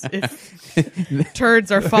exists if turds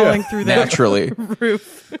are falling through that Naturally,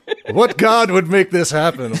 roof. what God would make this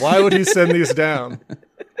happen? Why would he send these down?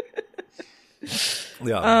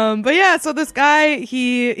 Yeah. But yeah, so this guy,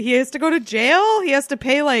 he has to go to jail. He has to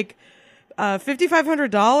pay like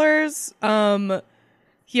 $5,500.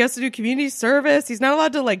 He has to do community service. He's not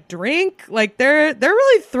allowed to like drink. Like they're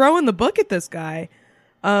really throwing the book at this guy.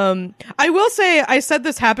 I will say, I said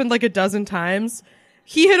this happened like a dozen times.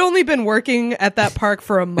 He had only been working at that park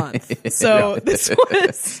for a month, so this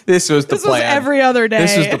was the plan. every other day.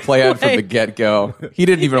 This was the plan from the Like, get go. He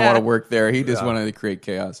didn't even Yeah. want to work there. He just wanted to create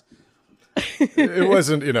chaos. It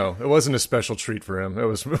wasn't, it wasn't a special treat for him. It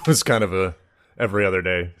was kind of a every other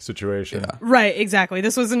day situation. Right, exactly.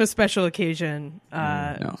 This wasn't a special occasion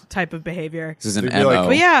No. type of behavior. This is an They'd be like, MO.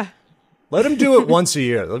 But yeah, Let him do it once a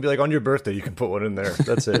year. They'll be like, on your birthday, you can put one in there.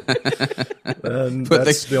 That's it. And Put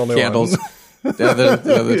that's the only candles. one. the other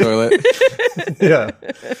toilet. Yeah.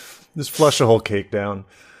 Just flush a whole cake down.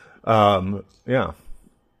 Yeah.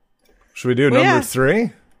 Should we do Well, number yeah.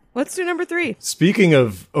 3? let's do number 3. Speaking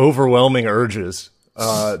of overwhelming urges,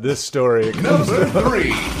 this story. Number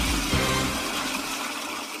 3.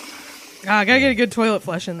 I gotta get a good toilet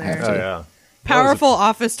flush in there. Oh, yeah. Powerful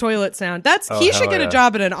office toilet sound. He should hell get yeah. a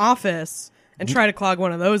job in an office and try to clog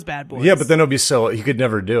one of those bad boys. Yeah, but then it'll be so you could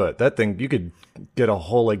never do it. That thing, you could get a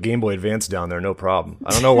whole like Game Boy Advance down there, no problem.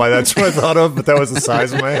 I don't know why that's what I thought of, but that was the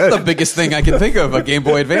size of my The head. biggest thing I can think of, a Game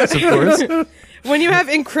Boy Advance, of course. when you have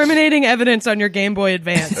incriminating evidence on your Game Boy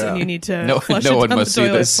Advance and you need to No- flush no it one down the must see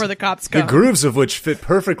toilet this. before the cops The come. grooves of which fit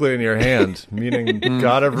perfectly in your hand, meaning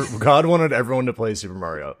God wanted everyone to play Super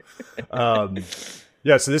Mario.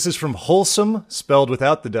 Yeah, so this is from Wholesome, spelled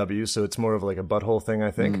without the W, so it's more of like a butthole thing, I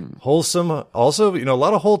think. Wholesome, also, a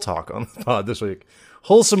lot of whole talk on the pod this week.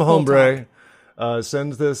 Wholesome Hombre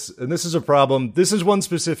sends this, and this is a problem. This is one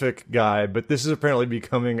specific guy, but this is apparently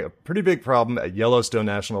becoming a pretty big problem at Yellowstone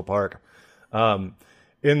National Park.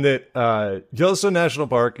 In that Yellowstone National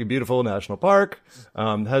Park, a beautiful national park,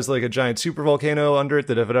 has like a giant super volcano under it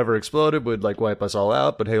that if it ever exploded would like wipe us all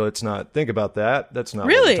out. But hey, let's not think about that. That's not what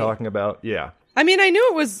Really? we're talking about. Yeah. I mean, I knew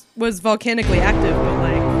it was volcanically active, but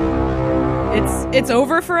like, it's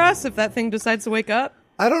over for us if that thing decides to wake up.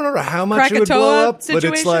 I don't know how much it would Krakatoa blow up, but it's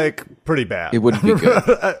situation? like pretty bad. It wouldn't be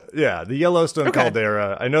good. Yeah, the Yellowstone Okay.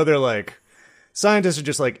 caldera. I know they're like, scientists are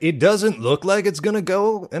just like, it doesn't look like it's going to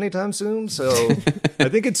go anytime soon. So I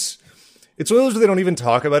think it's one of those where they don't even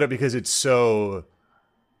talk about it because it's so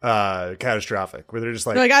catastrophic, where they're just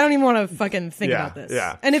like, They're like, I don't even want to fucking think Yeah, about this.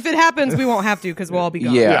 yeah. And if it happens, we won't have to because we'll all be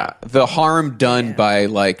gone. Yeah, the harm done by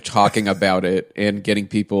like talking about it and getting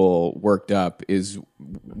people worked up is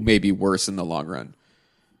maybe worse in the long run.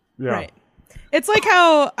 yeah. Right. It's like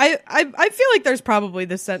how I feel like there's probably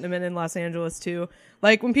this sentiment in Los Angeles too.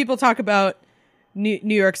 Like when people talk about New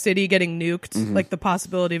York City getting nuked, like the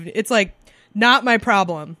possibility of it's like not my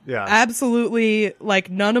problem. Yeah. Absolutely, like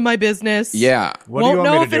none of my business. Yeah. What do you Won't want me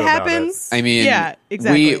know to if do it about happens. I mean, yeah,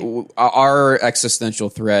 exactly. Our existential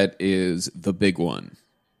threat is the big one.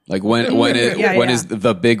 Like when is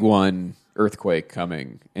the big one earthquake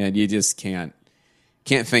coming, and you just can't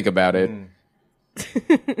think about it.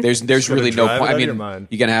 There's really no point. I mean,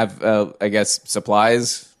 you can have I guess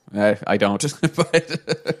supplies. I don't, but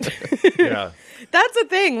Yeah. That's the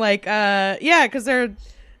thing. Like, because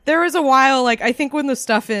there was a while, like I think when the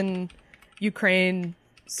stuff in Ukraine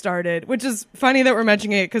started, which is funny that we're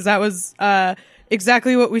mentioning it because that was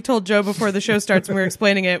exactly what we told Joe before the show starts when we were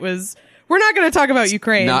explaining it. Was we're not going to talk about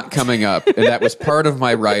Ukraine. Not coming up, and that was part of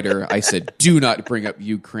my rider. I said, "Do not bring up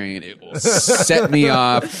Ukraine; it will set me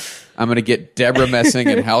off." I'm going to get Deborah Messing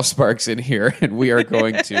and Hal Sparks in here, and we are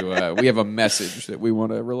going to. We have a message that we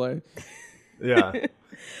want to relay. Yeah.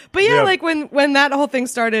 But yeah, like when that whole thing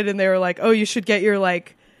started, and they were like, "Oh, you should get your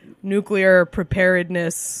like nuclear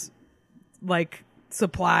preparedness like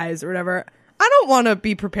supplies or whatever." I don't want to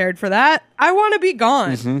be prepared for that. I want to be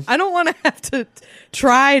gone. I don't want to have to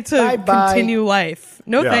try to continue life.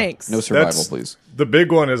 No thanks. No survival, please. The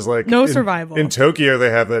big one is like no survival. In Tokyo,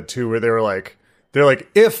 they have that too, where they're like,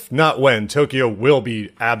 if not when, Tokyo will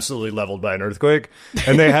be absolutely leveled by an earthquake,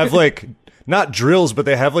 and they have like not drills, but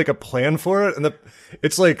they have like a plan for it, and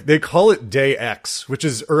it's like they call it Day X, which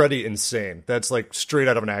is already insane. That's like straight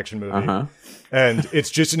out of an action movie, and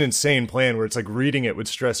it's just an insane plan where it's like reading it would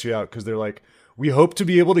stress you out because they're like, we hope to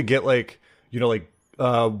be able to get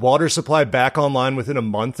water supply back online within a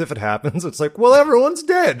month if it happens. It's like, well, everyone's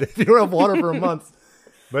dead if you don't have water for a month.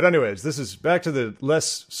 But anyways, this is back to the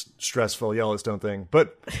less stressful Yellowstone thing,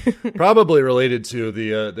 but probably related to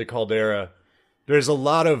the caldera. There's a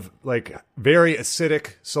lot of like very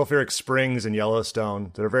acidic sulfuric springs in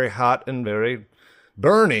Yellowstone that are very hot and very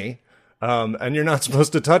burny, and you're not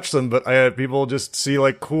supposed to touch them. But people just see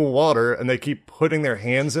like cool water, and they keep putting their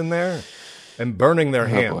hands in there and burning their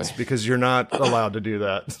hands because you're not allowed to do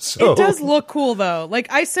that. So it does look cool though. Like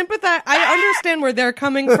I sympathize. I understand where they're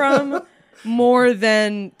coming from. More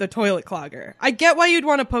than the toilet clogger. I get why you'd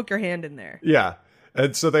want to poke your hand in there. Yeah.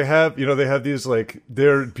 And so they have these like,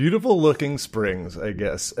 they're beautiful looking springs, I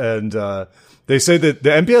guess. And they say that the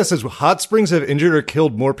NPS says hot springs have injured or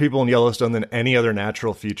killed more people in Yellowstone than any other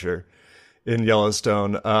natural feature in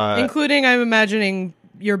Yellowstone. Including, I'm imagining,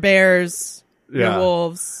 your bears, your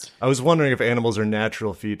wolves. I was wondering if animals are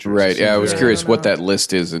natural features. Right. Yeah, I was curious what that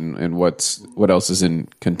list is and what else is in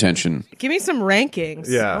contention. Give me some rankings.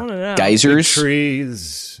 Yeah. I want to know. Geysers?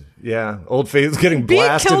 Trees. Yeah. Old Faithful. Getting Being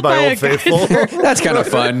blasted killed by by Old a Faithful. That's kind of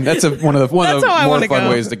fun. That's one of the more fun go.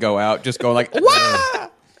 ways to go out. Just go like, wah!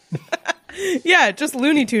 Yeah, just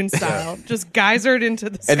Looney Tunes style. Just geysered into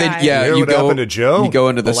the sky. And then, You know what happened to Joe? You go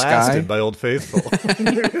into the blasted sky. by Old Faithful.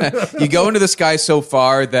 You go into the sky so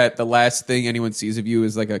far that the last thing anyone sees of you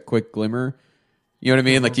is like a quick glimmer. You know what I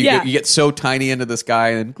mean? Like you get so tiny into the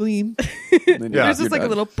sky and then gleam. And then There's just like a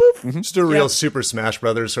little poof. Just a real Super Smash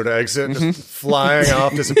Brothers sort of exit, just flying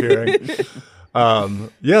off, disappearing.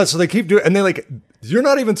 So they keep doing, and they like, you're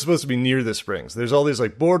not even supposed to be near the springs. There's all these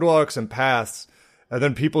like boardwalks and paths, and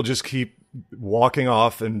then people just keep walking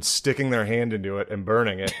off and sticking their hand into it and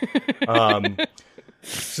burning it.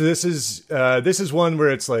 So this is one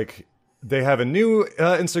where it's like they have a new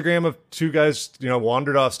Instagram of two guys,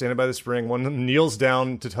 wandered off, standing by the spring. One kneels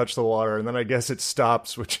down to touch the water, and then I guess it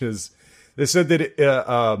stops, which is, they said that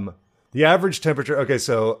the average temperature. Okay,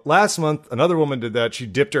 so last month another woman did that. She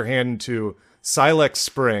dipped her hand into Silex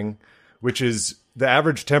Spring, which is the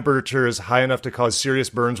average temperature is high enough to cause serious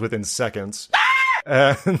burns within seconds.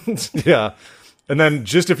 And and then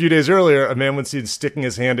just a few days earlier, a man was seen sticking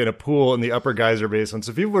his hand in a pool in the upper geyser basin.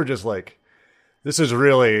 So people were just like, this is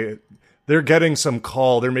really, they're getting some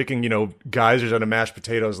call. They're making, geysers out of mashed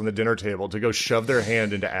potatoes on the dinner table to go shove their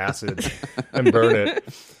hand into acid and burn it.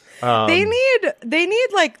 They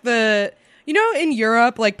need like in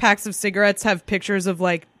Europe, like packs of cigarettes have pictures of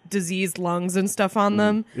like diseased lungs and stuff on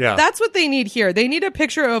them. Yeah. That's what they need here. They need a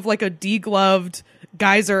picture of like a degloved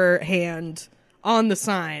geyser hand on the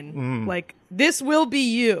sign. Like, this will be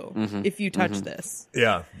you if you touch this.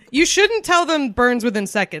 Yeah. You shouldn't tell them burns within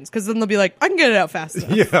seconds, because then they'll be like, I can get it out fast enough.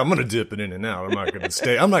 Yeah, I'm going to dip it in and out. I'm not going to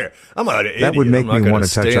stay. I'm not an idiot. That would make me want to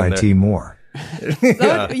touch IT more.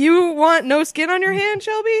 So you want no skin on your hand,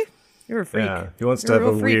 Shelby? You're a freak. Yeah, he wants You're to have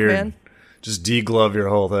a real freak, weird, man. just deglove your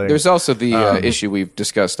whole thing. There's also the issue we've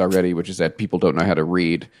discussed already, which is that people don't know how to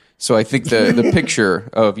read. So I think the picture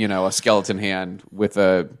of a skeleton hand with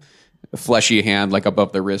a fleshy hand like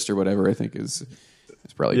above the wrist or whatever, I think is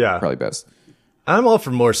probably best. I'm all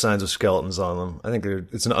for more signs of skeletons on them. I think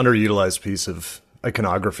it's an underutilized piece of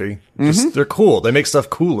iconography. Just, they're cool. They make stuff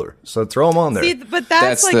cooler. So throw them on there. See, but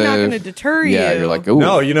that's like not going to deter you. Yeah, you're like, ooh.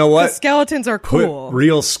 No, you know what? The skeletons are cool. Put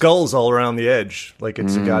real skulls all around the edge, like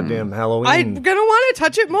it's a goddamn Halloween. I'm gonna want to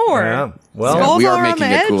touch it more. Yeah. Well, Skulls we all are around making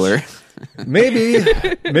the it edge. cooler.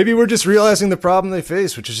 maybe we're just realizing the problem they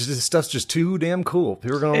face, which is this stuff's just too damn cool.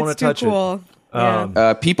 People are gonna want to touch cool. it.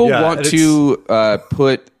 Yeah. People want to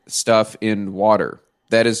put stuff in water.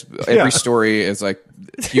 That is every story is like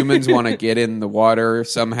humans want to get in the water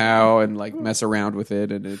somehow and like mess around with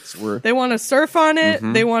it, and they want to surf on it.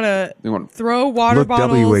 They want to throw water Look,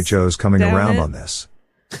 bottles. WHO's coming around on this.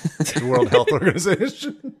 The World Health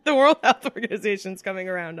Organization. The World Health Organization's coming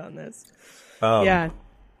around on this. Yeah,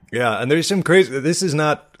 and there's some crazy. This is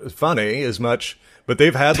not funny as much, but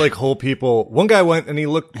they've had like whole people. One guy went and he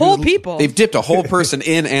looked whole people. They've dipped a whole person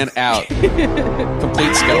in and out,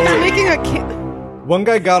 complete skeleton. They're making a. One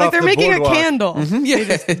guy got off the boardwalk. They're making boardwalk. a candle.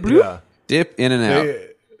 Yeah. Dip in and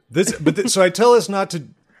out. So I tell us not to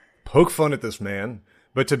poke fun at this man,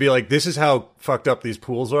 but to be like, this is how fucked up these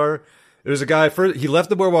pools are. There's a guy, he left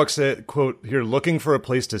the boardwalk, said, quote, here looking for a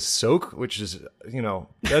place to soak, which is,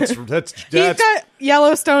 that's He got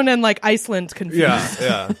Yellowstone and like Iceland confused.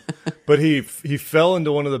 Yeah. But he fell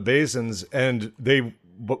into one of the basins, and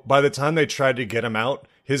by the time they tried to get him out,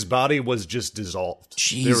 his body was just dissolved.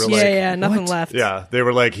 Jeez. They were like, nothing left. Yeah, they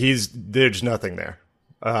were like, there's nothing there.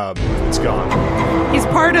 It's gone. He's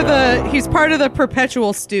part of the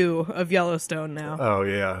perpetual stew of Yellowstone now. Oh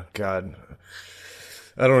yeah, God.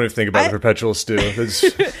 I don't even think about the perpetual stew.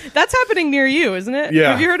 That's happening near you, isn't it?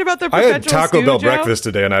 Yeah. Have you heard about the perpetual stew? I had Taco Bell Joe? breakfast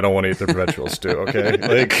today, and I don't want to eat the perpetual stew. Okay,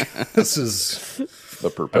 like this is the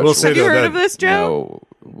perpetual. I will say Have you though, heard of this, Joe?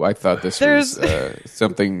 No, I thought this was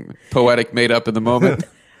something poetic made up in the moment.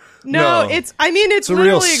 No, it's a real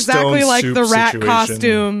literally exactly Stone like Soup the rat situation.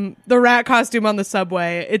 costume. The rat costume on the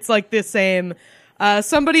subway. It's like the same.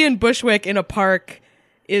 Somebody in Bushwick in a park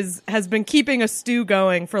has been keeping a stew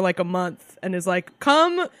going for like a month and is like,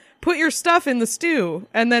 come put your stuff in the stew,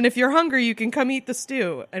 and then if you're hungry, you can come eat the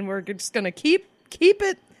stew, and we're just gonna keep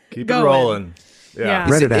it going. It rolling. Yeah.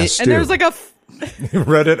 Reddit ass stew. And there's like a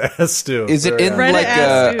Reddit ass stew. Is it in Reddit like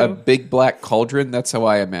ass a stew. big black cauldron? That's how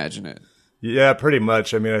I imagine it. Yeah, pretty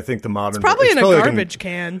much. I mean, I think the modern. It's probably in a like garbage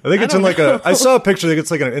can. I think it's in don't like know. I saw a picture. I think it's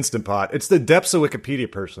like an Instant Pot. It's the depths of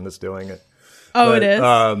Wikipedia person that's doing it. Oh, But, it is?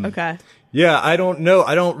 okay. Yeah, I don't know.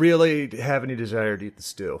 I don't really have any desire to eat the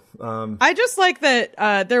stew. I just like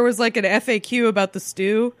that there was like an FAQ about the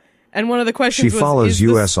stew, and one of the She questions was, follows is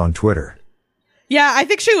US on Twitter. Yeah, I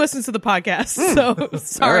think she listens to the podcast. So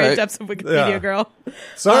sorry, right. Depths of Wikipedia girl.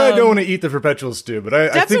 Sorry, I don't want to eat the perpetual stew, but I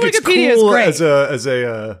Depths think of it's Wikipedia is cool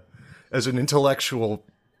great. as an intellectual.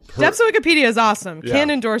 Depths of Wikipedia is awesome. Yeah.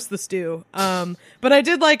 Can't endorse the stew. But I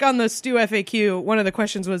did like on the stew FAQ, one of the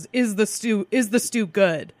questions was, is the stew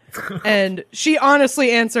good? And she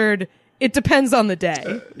honestly answered, it depends on the day,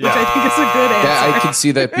 which I think is a good answer. I can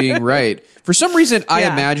see that being right. For some reason, I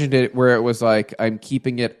imagined it where it was like I'm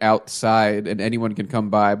keeping it outside and anyone can come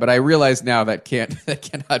by. But I realize now that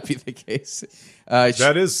cannot be the case.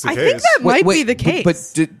 That is the I case. think that might be the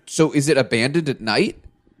case. So is it abandoned at night?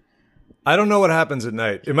 I don't know what happens at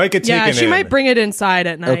night. It might get taken in. Yeah, she might bring it inside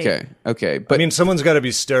at night. Okay. But I mean, someone's got to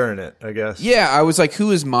be stirring it, I guess. yeah, I was like,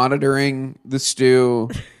 who is monitoring the stew?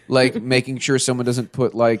 Like making sure someone doesn't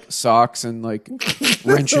put like socks and like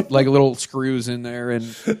wrench like little screws in there and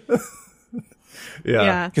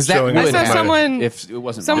Yeah. because that Showing would us saw happen someone- if it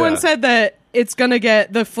wasn't. Someone Yeah. said that it's gonna get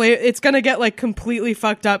it's gonna get like completely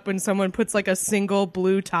fucked up when someone puts like a single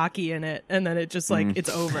blue Taki in it, and then it just like it's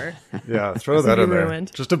over. Yeah, throw that be in there.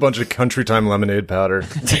 ruined. Just a bunch of country time lemonade powder.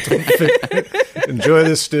 Enjoy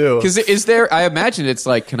this stew. Because is there? I imagine it's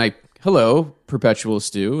like, hello, perpetual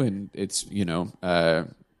stew, and it's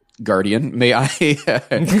Guardian. May I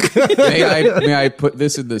may I put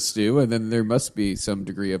this in the stew? And then there must be some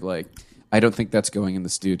degree of like, I don't think that's going in the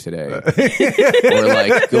stew today, or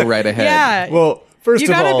like go right ahead. Yeah. Well, first You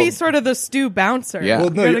of gotta all, be sort of the stew bouncer. Yeah. You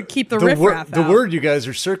Well, gotta keep the riffraff The out. word you guys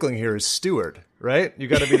are circling here is steward, right? You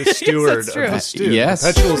got to be the steward of true. the stew. Yes.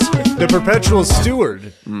 The perpetual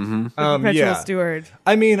steward. Perpetual steward.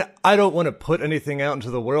 I mean, I don't want to put anything out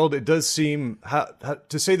into the world. It does seem,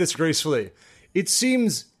 to say this gracefully, it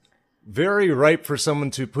seems very ripe for someone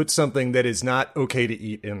to put something that is not okay to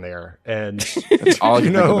eat in there. And That's all you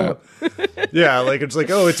know. Yeah, like it's like,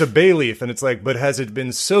 oh, it's a bay leaf, and it's like, but has it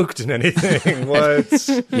been soaked in anything? What?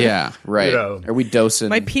 Yeah, right. You know. Are we dosing?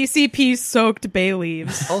 My PCP soaked bay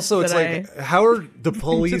leaves. Also, it's that like, how are the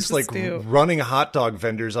police the like stew. running hot dog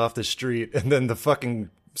vendors off the street, and then the fucking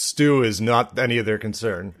stew is not any of their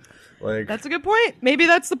concern? Like, That's a good point. Maybe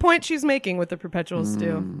that's the point she's making with the perpetual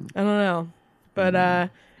stew. I don't know. But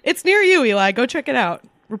it's near you, Eli. Go check it out.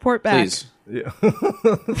 Report back. Please. yeah.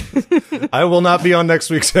 I will not be on next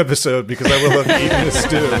week's episode because I will have eaten the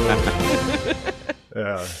stew.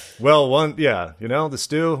 Yeah. Well, the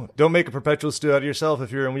stew. Don't make a perpetual stew out of yourself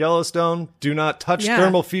if you're in Yellowstone. Do not touch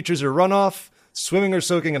thermal features or runoff. Swimming or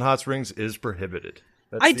soaking in hot springs is prohibited.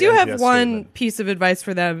 That's I the do have NPS one statement. piece of advice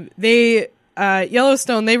for them. They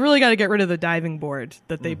Yellowstone, they really got to get rid of the diving board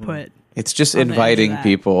that they put. It's just On the edge of inviting that.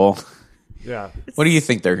 people. Yeah. What do you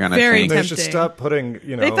think they're gonna Very think? They should tempting. stop putting,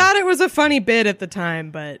 They thought it was a funny bit at the time,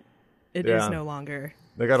 but it is Yeah. no longer.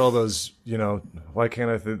 They got all those, why can't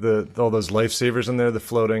I all those lifesavers in there, the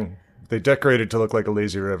floating. They decorated to look like a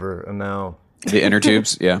lazy river, and now, The inner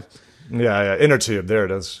tubes, yeah. yeah, inner tube, there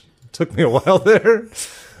it is. Took me a while there.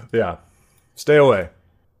 Yeah. Stay away.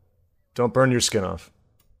 Don't burn your skin off.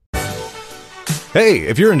 Hey,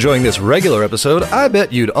 if you're enjoying this regular episode, I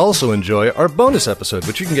bet you'd also enjoy our bonus episode,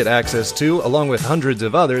 which you can get access to, along with hundreds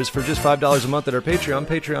of others, for just $5 a month at our Patreon,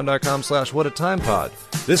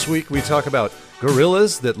 patreon.com/whatatimepod. This week, we talk about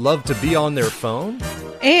gorillas that love to be on their phone.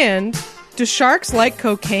 And do sharks like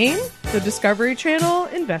cocaine? The Discovery Channel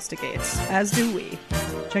investigates, as do we.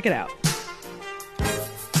 Check it out.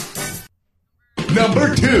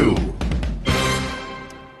 Number 2.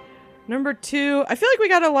 Number 2, I feel like we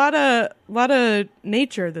got a lot of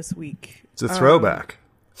nature this week. It's a throwback.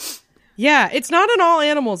 Yeah, it's not an all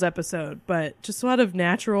animals episode, but just a lot of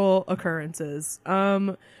natural occurrences.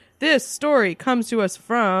 This story comes to us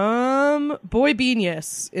from Boy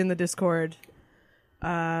Genius in the Discord.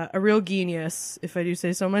 A real genius, if I do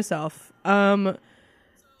say so myself. Do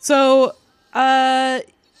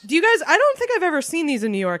you guys, I don't think I've ever seen these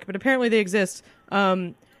in New York, but apparently they exist.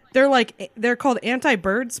 They're called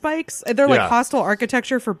anti-bird spikes. They're like Yeah. hostile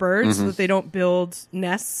architecture for birds so that they don't build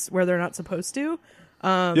nests where they're not supposed to.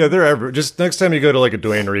 Yeah, they're everywhere. Just next time you go to like a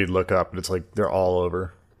Duane Reade, look up, and it's like they're all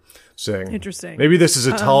over. Saying, Interesting. Maybe this is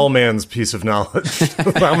a tall man's piece of knowledge.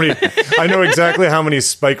 I know exactly how many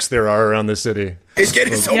spikes there are around the city. It's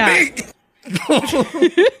getting so Yeah. big.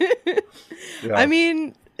 Yeah. I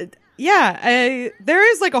mean, yeah,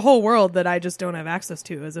 there is like a whole world that I just don't have access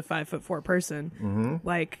to as a 5'4" person.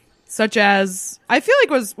 Like, such as, I feel like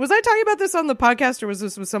was I talking about this on the podcast, or was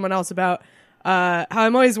this with someone else about how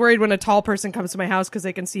I'm always worried when a tall person comes to my house because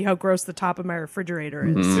they can see how gross the top of my refrigerator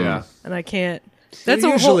is, Yeah. and I can't. That's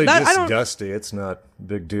They're a whole. usually That, I just don't. dusty. It's not a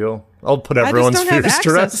big deal. I'll put I just everyone's don't have fears to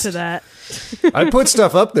access rest. to that. I put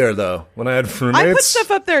stuff up there though when I had roommates. I put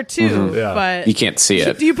stuff up there too, Yeah. but You can't see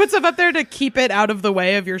it. do you put stuff up there to keep it out of the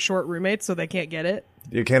way of your short roommates so they can't get it?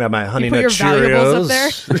 You can't have my honey put nut your valuables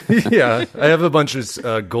Cheerios. Yeah, I have a bunch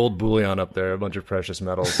of gold bullion up there, a bunch of precious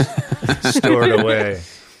metals stored away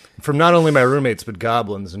from not only my roommates but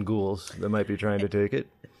goblins and ghouls that might be trying to take it.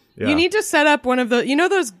 Yeah. You need to set up one of the,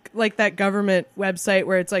 those, like that government website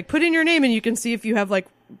where it's like, put in your name and you can see if you have like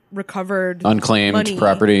recovered Unclaimed money.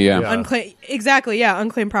 property, yeah.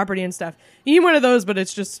 Unclaimed property and stuff. You need one of those, but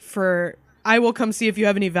it's just for, I will come see if you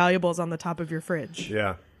have any valuables on the top of your fridge.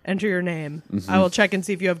 Yeah. Enter your name. I will check and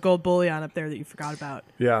see if you have gold bullion up there that you forgot about.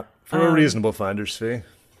 Yeah. For a reasonable finder's fee.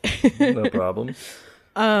 No problem.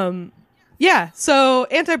 Yeah, so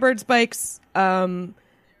anti-bird spikes,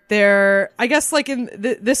 they're, I guess, like in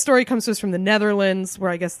this story comes to us from the Netherlands, where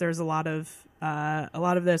I guess there's a lot of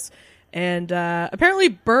this, and apparently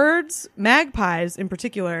birds, magpies in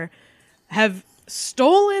particular, have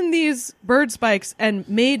stolen these bird spikes and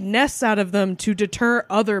made nests out of them to deter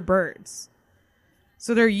other birds.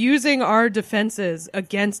 So they're using our defenses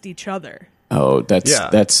against each other. Oh,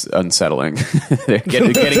 that's unsettling. They're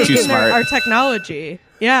getting too Using smart. our technology.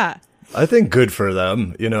 Yeah. I think good for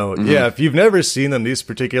them. Yeah, if you've never seen them, these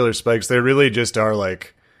particular spikes, they really just are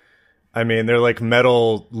like, they're like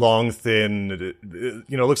metal, long, thin,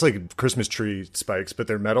 looks like Christmas tree spikes, but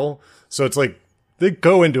they're metal. So it's like, they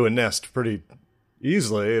go into a nest pretty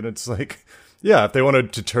easily. And it's like, yeah, if they want to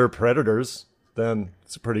deter predators, then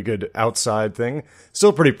it's a pretty good outside thing. Still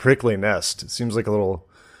a pretty prickly nest. It seems like a little,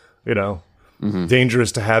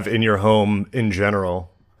 dangerous to have in your home in general.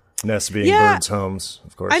 Nests being birds' homes,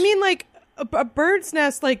 of course. I mean, like, a bird's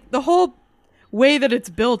nest, like, the whole way that it's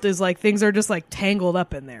built is, like, things are just, like, tangled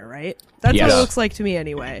up in there, right? That's what Yes. it looks like to me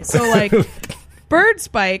anyway. So, like, bird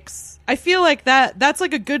spikes, I feel like that's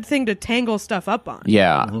like a good thing to tangle stuff up on.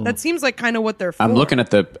 Yeah. That seems like kind of what they're for. I'm looking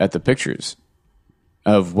at the pictures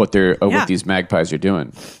of what what these magpies are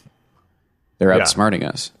doing. They're outsmarting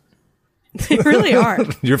us. They really are.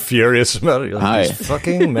 You're furious about it. You're like, these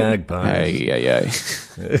fucking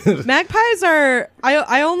magpies. Magpies are.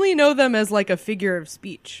 I only know them as like a figure of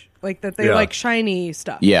speech, like that they like shiny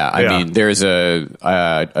stuff. Yeah, I mean, there's a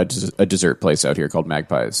dessert place out here called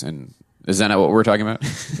Magpies, and is that not what we're talking about?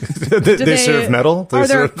 they serve metal. Are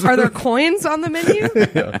there coins on the menu?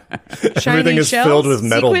 Shiny Everything is shells? filled with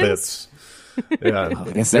metal Sequins? bits. Yeah,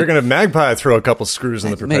 they're gonna Magpie throw a couple screws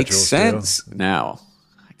in the perpetuals. Makes sense now.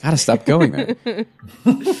 Gotta stop going there.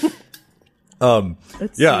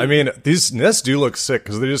 I mean, these nests do look sick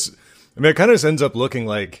because they just. I mean, it kind of just ends up looking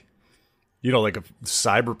like, like a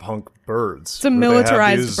cyberpunk birds. It's a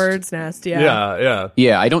militarized bird's nest. Yeah.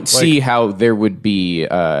 Yeah, I don't see how there would be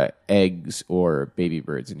eggs or baby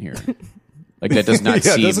birds in here. Like that does not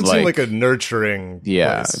seem it doesn't seem like a nurturing.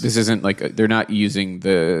 Yeah, place. this isn't like they're not using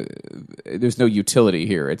there's no utility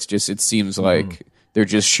here. It seems like they're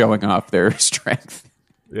just showing off their strength.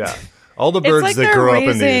 Yeah, all the birds that grow up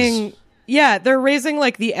in these. Yeah, they're raising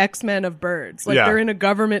like the X-Men of birds. Like they're in a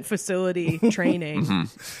government facility training.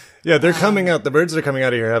 Yeah, they're coming out. The birds that are coming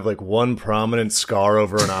out of here have like one prominent scar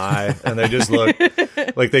over an eye, and they just look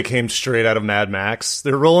like they came straight out of Mad Max.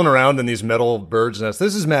 They're rolling around in these metal birds' nests.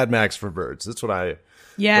 This is Mad Max for birds. That's what I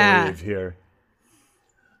believe here.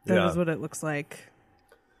 That is what it looks like.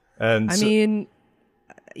 And I mean,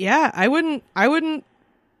 I wouldn't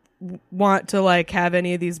want to like have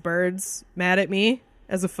any of these birds mad at me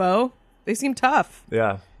as a foe. They seem tough.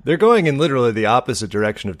 Yeah. They're going in literally the opposite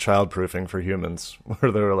direction of childproofing for humans,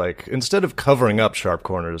 where they're like, instead of covering up sharp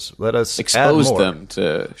corners, let us expose them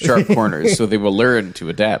to sharp corners so they will learn to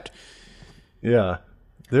adapt. Yeah.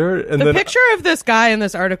 The picture of this guy in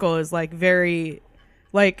this article is like very,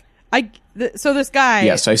 like, so this guy.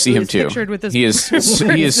 Yes, I see him too. Pictured with this he is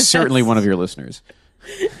certainly one of your listeners.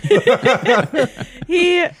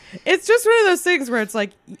 It's just one of those things where it's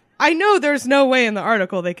like, I know there's no way in the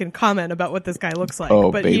article they can comment about what this guy looks like,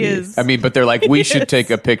 but baby. He is. I mean, but they're like, we should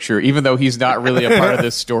take a picture, even though he's not really a part of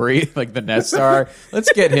this story, like the nests are.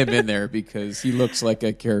 Let's get him in there because he looks like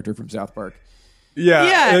a character from South Park.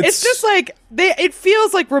 Yeah, it's just like it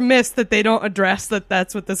feels like remiss that they don't address that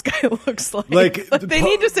that's what this guy looks like. Like they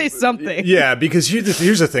need to say something. Yeah, because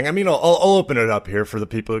here's the thing. I mean, I'll open it up here for the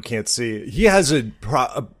people who can't see. He has a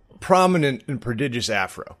prominent and prodigious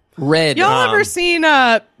afro. Red. Y'all ever seen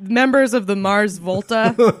members of the Mars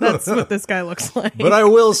Volta? That's what this guy looks like. But I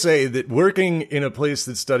will say that working in a place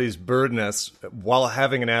that studies bird nests while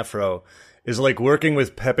having an afro is like working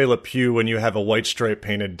with Pepe Le Pew when you have a white stripe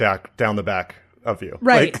painted down the back of you.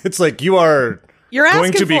 Right. Like, it's like you're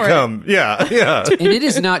going to become. Yeah. And it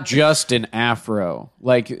is not just an afro.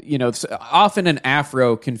 Like, often an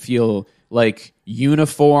afro can feel like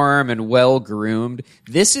uniform and well groomed.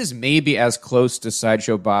 This is maybe as close to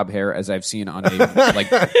Sideshow Bob hair as I've seen on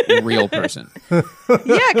a real person. Yeah,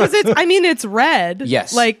 because it's red.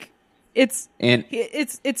 Yes, like it's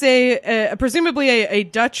a presumably a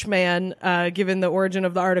Dutch man, given the origin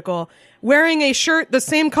of the article, wearing a shirt the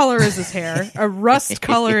same color as his hair, a rust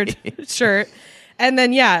colored shirt, and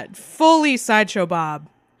then fully Sideshow Bob,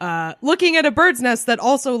 looking at a bird's nest that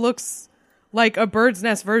also looks like a bird's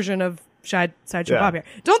nest version of Sideshow Bob here.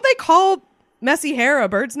 Don't they call messy hair a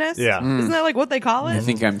bird's nest? Yeah. Isn't that like what they call it? I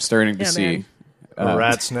think I'm starting to see a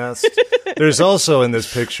rat's nest. There's also in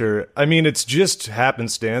this picture, I mean, it's just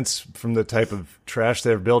happenstance from the type of trash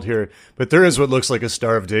they've built here, but there is what looks like a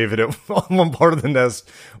Star of David at one part of the nest,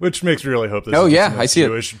 which makes me really hope this is I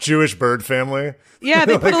see Jewish bird family. Yeah,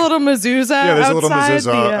 they put a little mezuzah there's outside a little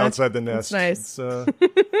mezuzah outside the nest. It's nice.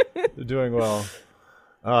 They're doing well.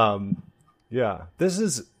 Yeah,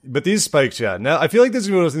 but these spikes, now I feel like this is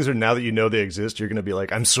one of those things where now that you know they exist, you're going to be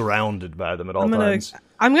like, I'm surrounded by them at all times.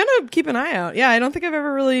 I'm going to keep an eye out. Yeah, I don't think I've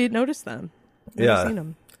ever really noticed them. Never seen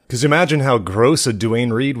them. Because imagine how gross a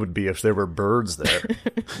Duane Reade would be if there were birds there.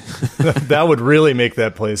 That would really make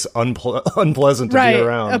that place unpleasant to be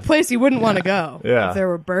around. A place you wouldn't want to go if there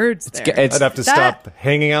were birds there. I'd have to stop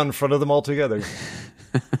hanging out in front of them altogether.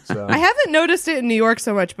 So. I haven't noticed it in New York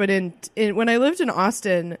so much, but in when I lived in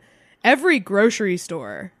Austin, every grocery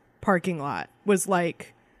store parking lot was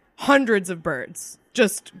like hundreds of birds.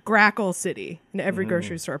 Just Grackle City in every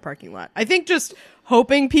grocery store parking lot. I think just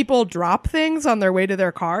hoping people drop things on their way to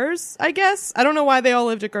their cars, I guess. I don't know why they all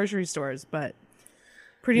lived at grocery stores, but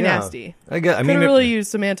pretty nasty. I mean, really use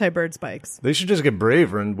some anti-bird spikes. They should just get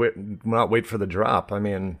braver and not wait for the drop. I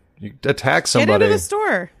mean, you attack somebody. Get into the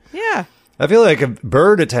store. Yeah. I feel like a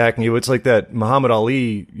bird attacking you, it's like that Muhammad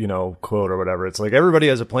Ali, quote or whatever. It's like everybody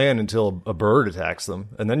has a plan until a bird attacks them,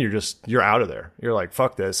 and then you're out of there. You're like,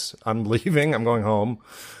 fuck this. I'm leaving. I'm going home.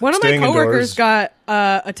 One of my Staying coworkers indoors.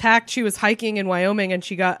 got attacked. She was hiking in Wyoming, and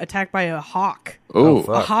she got attacked by a hawk. Oh,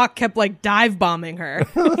 fuck. A hawk kept like dive bombing her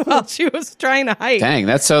while she was trying to hike. dang!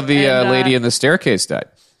 That's how the And, lady in the staircase died.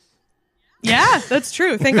 Yeah, that's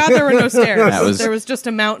true. Thank God there were no stairs. There was just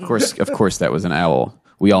a mountain. Of course, that was an owl.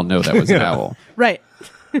 We all know that was an owl. Right.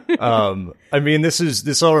 I mean,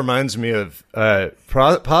 this all reminds me of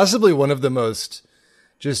possibly one of the most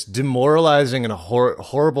just demoralizing and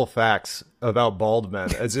horrible facts about bald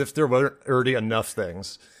men, as if there weren't already enough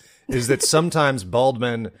things, is that sometimes bald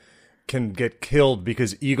men can get killed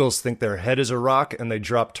because eagles think their head is a rock and they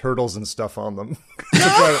drop turtles and stuff on them.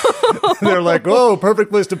 They're like, "Oh,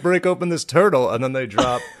 perfect place to break open this turtle," and then they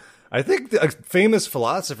drop. I think a famous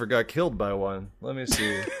philosopher got killed by one. Let me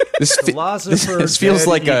see. This Feels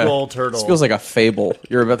like eagle turtle. This feels like a fable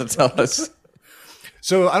you're about to tell us.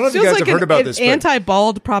 So I don't know if you Feels guys like have heard about this. But,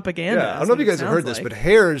 anti-bald propaganda. yeah, I don't know if you guys have heard this, but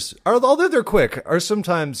hares, although they're quick, are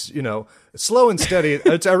sometimes slow and steady.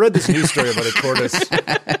 I read this news story about a tortoise,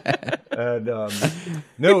 and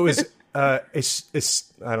no, it was I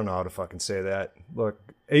don't know how to fucking say that. Look,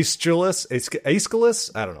 Aeschylus.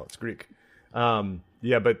 I don't know. It's Greek.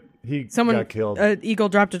 Yeah, but someone got killed. An eagle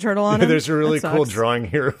dropped a turtle on him. There's a really That cool sucks. drawing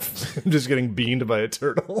here of him just getting beamed by a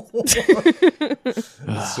turtle.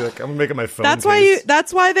 Sick. I'm gonna make it my phone. That's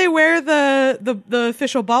why they wear the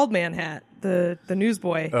official bald man hat, the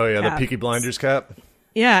newsboy. Oh yeah, cap. the Peaky Blinders cap.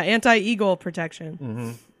 Yeah, anti-eagle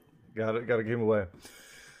protection. Got to give him away.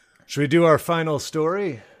 Should we do our final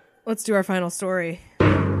story? Let's do our final story.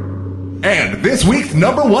 And this week's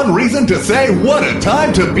number one reason to say what a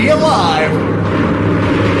time to be alive.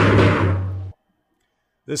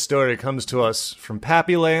 This story comes to us from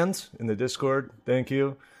Pappyland in the Discord. Thank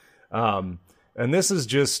you. And this is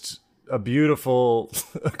just a beautiful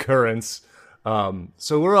occurrence.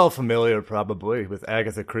 So we're all familiar probably with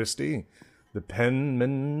Agatha Christie, the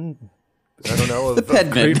penman, I don't know, of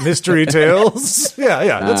great mystery tales.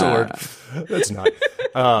 Yeah, that's a word. That's not.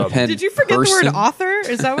 Did you forget the word author?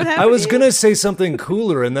 Is that what happened? I was going to say something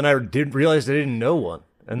cooler, and then I did realize I didn't know one.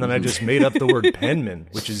 And then I just made up the word penman,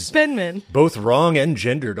 which is Penman. both wrong and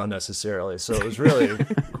gendered unnecessarily. So it was really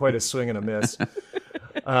quite a swing and a miss.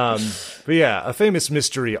 But yeah, a famous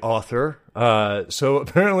mystery author. So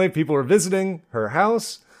apparently people were visiting her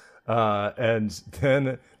house, and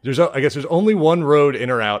then there's only one road in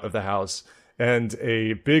or out of the house, and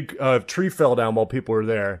a big tree fell down while people were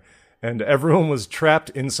there, and everyone was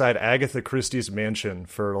trapped inside Agatha Christie's mansion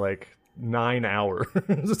for like 9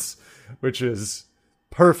 hours, which is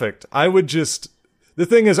perfect. I would just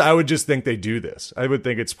think they do this. I would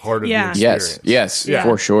think it's part of the experience. Yes, Yeah.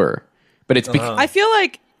 for sure. But it's I feel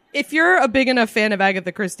like if you're a big enough fan of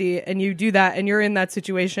Agatha Christie and you do that and you're in that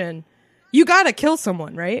situation, you gotta kill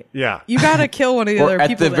someone, right? Yeah. You gotta kill one of the or other at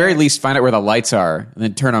people the very there. least, find out where the lights are and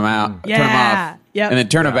then turn them out, turn them Yeah. off, Yep. and then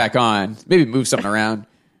turn them back on. Maybe move something around,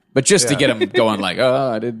 but just to get them going, like,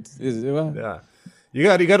 oh, I did. Yeah, you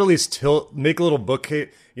got to at least make a little bookcase.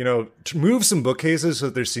 Move some bookcases so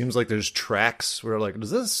that there seems like there's tracks where like,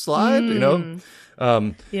 does this slide?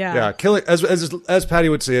 Yeah. Killing as Patty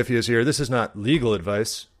would say if he was here. This is not legal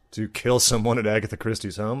advice to kill someone at Agatha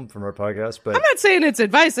Christie's home from our podcast, but I'm not saying it's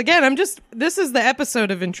advice. Again, this is the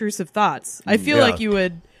episode of Intrusive Thoughts. I feel like you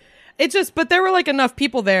would. But there were like enough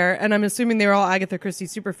people there, and I'm assuming they were all Agatha Christie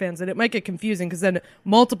super fans, that it might get confusing because then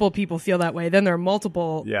multiple people feel that way. Then there are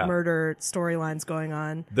multiple murder storylines going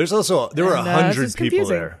on. there were 100 it's people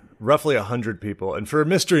confusing. there, roughly 100 people, and for a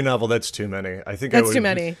mystery novel, that's too many. I think That's too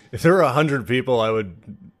many. If there were 100 people,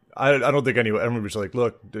 I don't think everyone was like,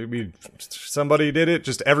 look, somebody did it.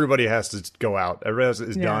 Just everybody has to go out. Everybody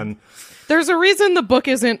is done. There's a reason the book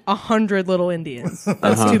isn't 100 Little Indians.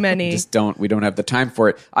 That's too many. We don't have the time for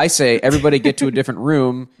it. I say, everybody get to a different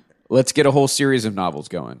room. Let's get a whole series of novels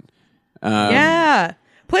going. Yeah.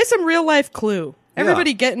 Play some real life Clue.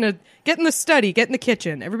 Everybody get in the study, get in the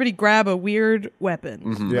kitchen. Everybody grab a weird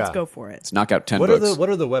weapon. Let's go for it. Let's knock out 10 What books.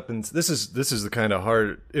 are the weapons? This is the kind of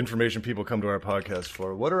hard information people come to our podcast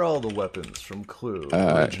for. What are all the weapons from Clue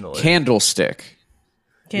originally? Candlestick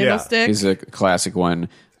Candlestick, is a classic one.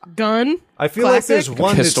 gun. I feel classic. like there's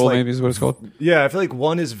one Pistol, that's like, maybe is what it's called. yeah, I feel like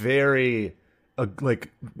one is very like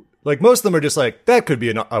most of them are just like that could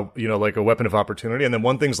be like a weapon of opportunity, and then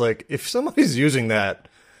one thing's like if somebody's using that,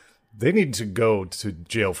 they need to go to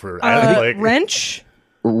jail for Wrench.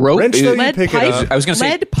 Rope. Wrench, is- though, you Lead pick pipe. it up. I was going to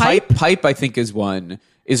say Lead pipe? Pipe, I think, is one.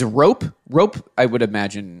 Is rope? Rope, I would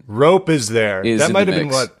imagine. Rope is there. Is That in might the have been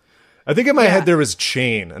mix. what. I think in my head there was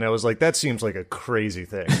chain, and I was like, that seems like a crazy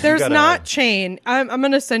thing. There's not chain. I'm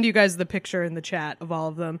going to send you guys the picture in the chat of all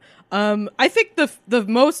of them. I think the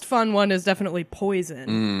most fun one is definitely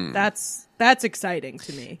poison. That's exciting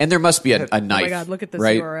to me. And there must be a knife. Oh my God, look at this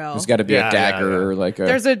right? URL. There's got to be a dagger or like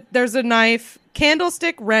a... There's a knife,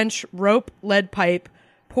 candlestick, wrench, rope, lead pipe,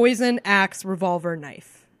 poison, axe, revolver,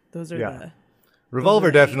 knife. Those are the... Revolver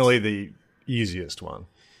definitely the easiest one.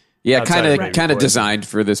 Yeah, kind of designed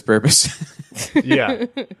for this purpose. Yeah.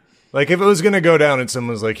 Like, if it was going to go down and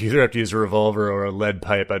someone was like, you either have to use a revolver or a lead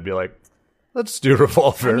pipe, I'd be like, let's do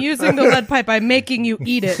revolver. I'm using the lead pipe. I'm making you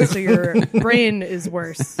eat it so your brain is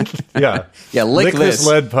worse. Yeah. Yeah, lick this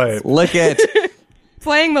lead pipe. Lick it.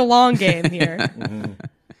 Playing the long game here. Mm-hmm.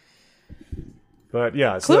 But,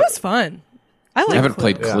 yeah. Clue is fun. I haven't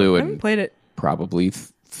played Clue I in haven't played it. probably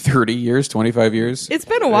 30 years, 25 years. It's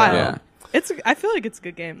been a while. Yeah. I feel like it's a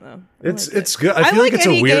good game though. It's good. I feel like it's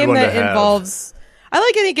a weird one to have. I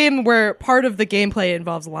like any game where part of the gameplay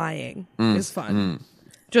involves lying. Is fun.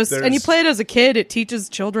 And you play it as a kid. It teaches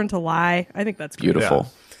children to lie. I think that's good. Beautiful.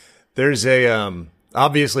 Yeah. There's a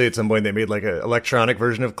obviously at some point they made like an electronic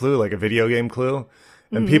version of Clue, like a video game Clue,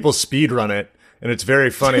 and people speed run it. And it's very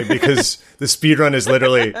funny because the speed run is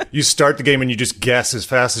literally you start the game and you just guess as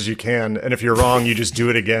fast as you can. And if you're wrong, you just do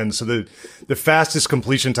it again. So the fastest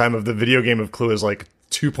completion time of the video game of Clue is like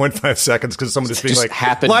 2.5 seconds because someone just being like,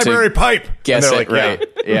 library pipe. Guess and it, like, right.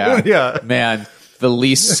 Yeah. Yeah. Man, the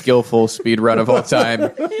least skillful speed run of all time.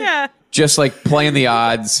 Yeah. Just like playing the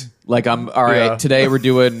odds. Like, all right, today we're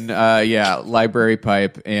doing, library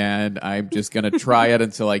pipe, and I'm just going to try it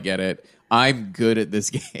until I get it. I'm good at this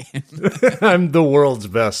game. I'm the world's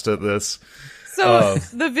best at this. So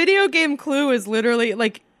the video game Clue is literally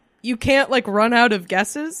like you can't like run out of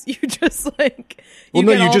guesses. You just like you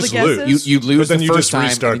just lose. You lose but then the you first just time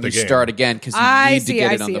restart and the you game. start again because you need to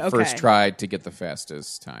get it on the first try to get the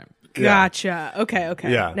fastest time. Gotcha. Okay.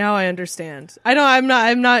 Yeah. Now I understand. I'm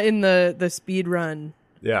not in the speed run.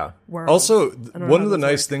 Yeah. World. Also, one of the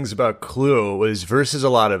nice things about Clue was versus a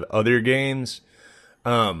lot of other games.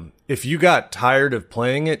 If you got tired of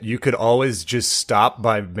playing it, you could always just stop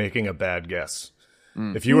by making a bad guess.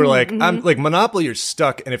 If you were like, I'm like Monopoly, you're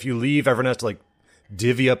stuck, and if you leave, everyone has to like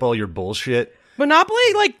divvy up all your bullshit.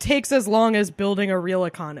 Monopoly like takes as long as building a real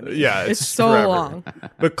economy. Yeah, it's so forever. long.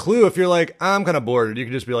 But Clue, if you're like, I'm kind of bored, you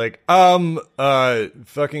can just be like,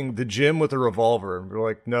 fucking the gym with a revolver. And we're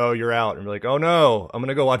like, no, you're out. And we're like, oh no, I'm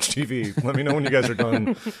gonna go watch TV. Let me know when you guys are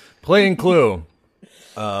done playing Clue.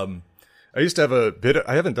 I used to have a bit.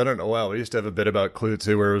 I haven't done it in a while. I used to have a bit about Clue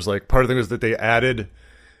too, where it was like part of the thing was that they added.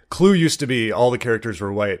 Clue used to be all the characters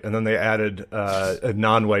were white, and then they added a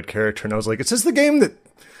non-white character, and I was like, is this the game that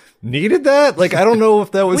needed that? Like, I don't know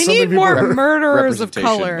if that was. We something need more people murderers of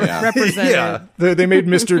color represented. Yeah, they made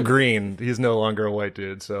Mr. Green. He's no longer a white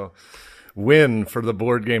dude, so win for the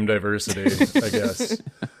board game diversity, I guess.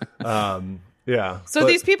 Yeah. So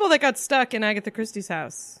these people that got stuck in Agatha Christie's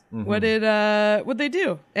house, what'd they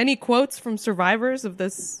do? Any quotes from survivors of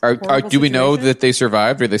this? Do we know that they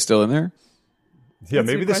survived? Are they still in there? Yeah,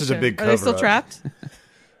 maybe this is a big cover. Are they still trapped?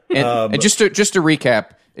 And just to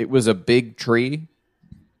recap, it was a big tree.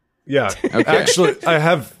 Yeah. Okay. Actually, I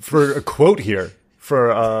have for a quote here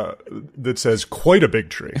for that says quite a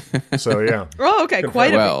big tree. So yeah. Oh, okay,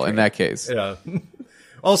 quite a big tree. In that case. Yeah.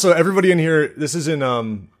 Also, everybody in here, this is in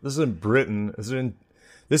Britain.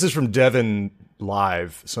 This is from Devon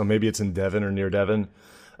Live, so maybe it's in Devon or near Devon.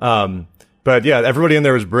 But yeah, everybody in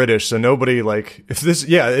there was British, so nobody like if this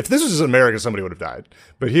was America, somebody would have died.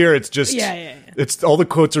 But here it's just it's all the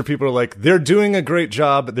quotes are people are like, they're doing a great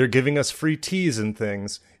job, they're giving us free teas and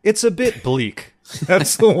things. It's a bit bleak.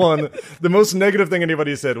 That's the one. The most negative thing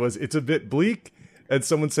anybody said was it's a bit bleak, and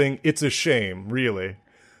someone saying it's a shame, really.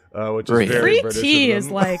 Which is very free British tea of them.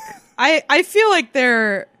 is like I feel like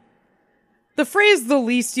the phrase "the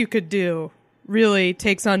least you could do" really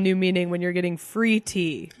takes on new meaning when you're getting free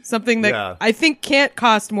tea. Something that I think can't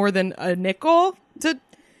cost more than a nickel.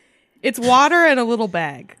 It's water and a little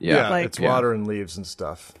bag. Yeah, it's water and leaves and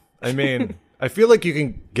stuff. I mean, I feel like you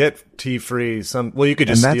can get tea free. You could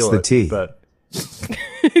just steal the tea. But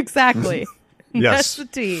exactly, yes, that's the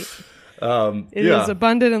tea. It is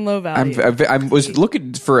abundant and low value. I was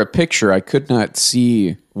looking for a picture. I could not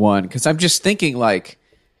see one because I'm just thinking like,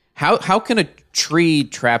 how can a tree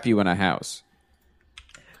trap you in a house?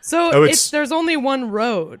 So there's only one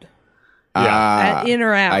road. In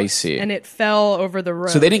or out. I see. And it fell over the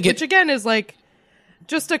road. So they didn't get, which again is like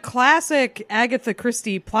just a classic Agatha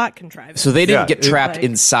Christie plot contrivance. So they didn't get trapped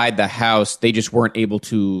inside the house. They just weren't able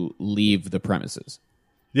to leave the premises.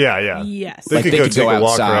 Yeah. Yes. They Like could they go could take go a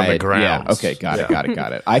walk outside. around the grounds. Yeah. Okay. Got Yeah.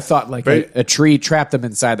 it. I thought like Right. a tree trapped them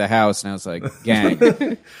inside the house, and I was like,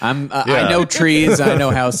 "Gang, I Yeah. know trees, I know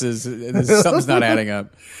houses. Something's not adding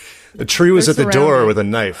up." The tree was They're at the door surrounded. with a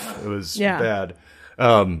knife. It was Yeah. bad.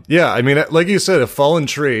 Yeah, I mean, like you said, a fallen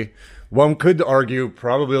tree. One could argue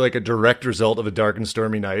probably like a direct result of a dark and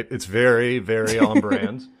stormy night. It's very, very on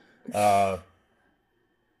brand.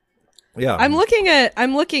 Yeah, I'm looking at But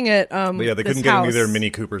yeah, they this couldn't get any of their house. Mini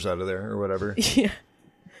Coopers out of there or whatever. Yeah.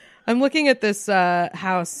 I'm looking at this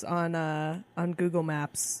house on Google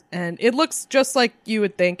Maps, and it looks just like you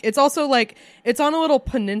would think. It's also like it's on a little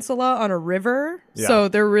peninsula on a river, Yeah. so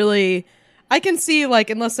they're really. I can see like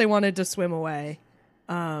unless they wanted to swim away,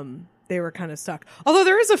 they were kind of stuck. Although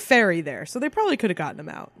there is a ferry there, so they probably could have gotten them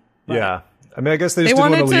out. Yeah, I mean, I guess they They just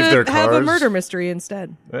didn't wanted want to leave their to cars. have a murder mystery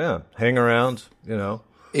instead. Yeah, hang around. Yeah.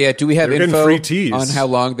 Do we have They're getting info free teas. on how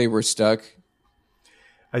long they were stuck?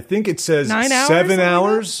 I think it says 9 hours, 7 something like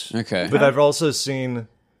hours. Okay. But I've also seen,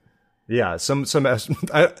 some.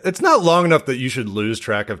 It's not long enough that you should lose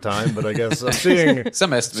track of time, but I guess I'm seeing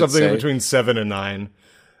Some estimates something say. between 7 and 9.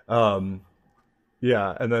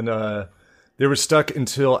 Yeah, and then they were stuck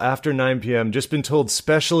until after 9 p.m. Just been told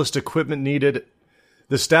specialist equipment needed.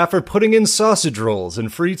 The staff are putting in sausage rolls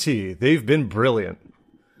and free tea. They've been brilliant.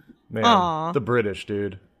 Man, Aw. the British,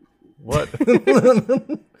 dude. What?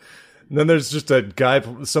 And then there's just a guy,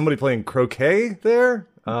 somebody playing croquet there.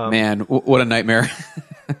 Man, what a nightmare!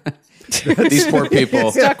 These poor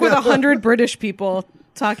people. Stuck with 100 British people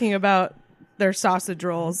talking about their sausage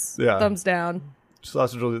rolls. Yeah. Thumbs down.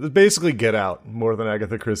 Sausage rolls. Basically, Get Out more than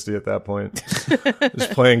Agatha Christie at that point.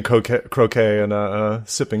 Just playing croquet and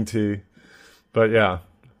sipping tea. But yeah,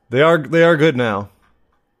 they are good now.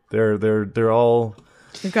 They're all.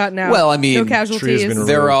 They've gotten out. Well, I mean, no tree has casualties. been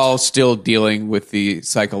They're removed. all still dealing with the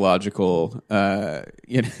psychological,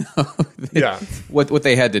 Yeah. what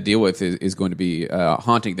they had to deal with is going to be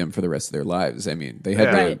haunting them for the rest of their lives. I mean, they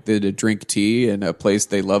had Yeah. Right. to drink tea in a place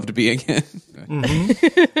they loved being in.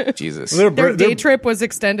 Jesus. They're Their Brit- day they're- trip was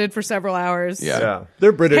extended for several hours. Yeah. Yeah,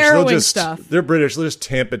 they're British. Harrowing They'll stuff. They're British. They'll just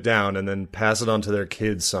tamp it down and then pass it on to their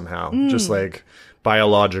kids somehow. Mm. Just like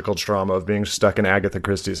biological trauma of being stuck in Agatha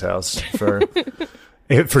Christie's house for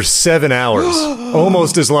 7 hours,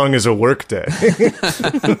 almost as long as a work day.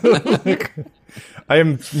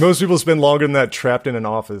 Most people spend longer than that trapped in an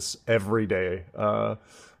office every day. Yeah.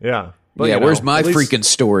 But, Yeah, you know, where's my at least- freaking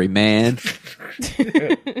story, man?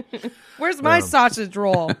 Where's my sausage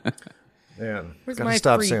roll? Man, Where's gotta my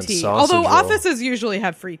stop free saying tea? sausage Although roll. offices usually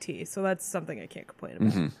have free tea, so that's something I can't complain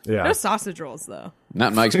about. Yeah. No sausage rolls though.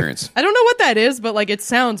 Not in my experience. I don't know what that is, but like it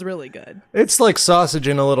sounds really good. It's like sausage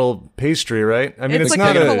in a little pastry, right? I mean, It's it's, like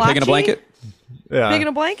not a a kolache? Pig in a blanket? yeah. Pig in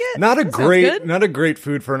a blanket? Not a That sounds good. not a great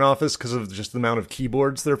food for an office because of just the amount of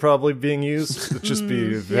keyboards that are probably being used. It'd just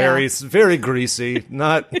be very very greasy,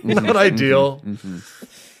 not ideal.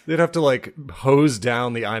 They'd have to like hose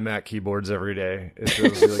down the iMac keyboards every day. It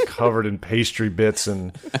would be like covered in pastry bits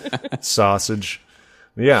and sausage.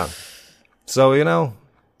 Yeah. So,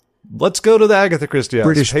 let's go to the Agatha Christie house.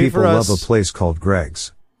 British Pay people for love us. a place called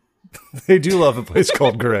Greg's. They do love a place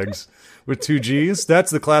called Greg's with 2 G's. That's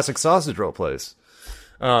the classic sausage roll place.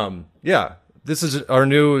 Yeah, this is our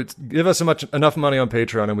new. Give us enough money on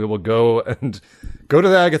Patreon, and we will go to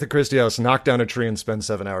the Agatha Christie house, knock down a tree, and spend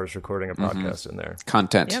 7 hours recording a podcast in there.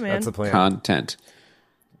 Content. Yeah, man. That's the plan. Content.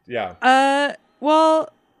 Yeah. Well,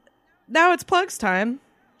 now it's plugs time.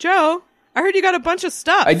 Joe, I heard you got a bunch of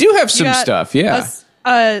stuff. I do have You some got stuff, yeah.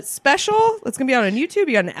 A special that's going to be out on YouTube.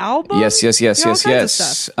 You got an album. Yes. You got all kinds of Yes.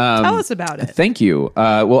 stuff. Tell us about it. Thank you.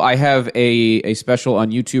 Well, I have a special on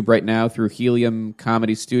YouTube right now through Helium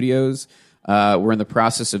Comedy Studios. We're in the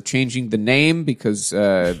process of changing the name because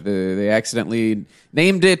they accidentally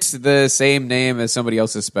named it the same name as somebody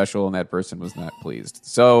else's special, and that person was not pleased.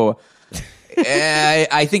 So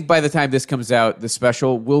I think by the time this comes out, the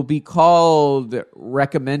special will be called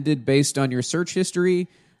Recommended based on your search history.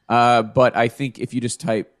 But I think if you just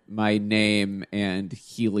type my name and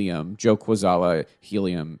Helium, Joe Kwaczala,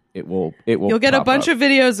 Helium, it will. You'll get a pop bunch up. of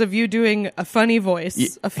videos of you doing a funny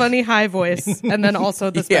voice, a funny high voice, and then also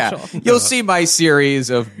the special. Yeah, you'll see my series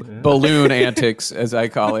of balloon antics, as I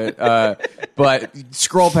call it. But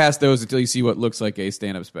scroll past those until you see what looks like a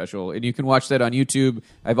stand-up special, and you can watch that on YouTube.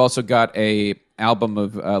 I've also got a album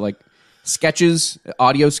of like sketches,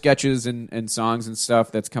 audio sketches, and songs and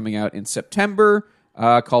stuff that's coming out in September.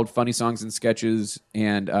 Called Funny Songs and Sketches.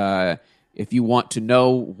 And if you want to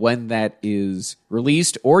know when that is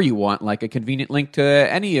released, or you want like a convenient link to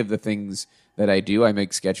any of the things that I do. I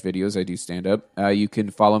make sketch videos. I do stand up. You can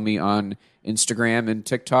follow me on Instagram and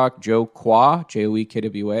TikTok, Joe Kwa,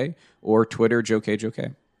 JoeKWA, or Twitter,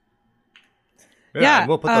 JoeK. Yeah, and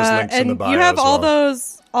we'll put those links in the bio. You have as well.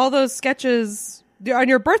 all those sketches on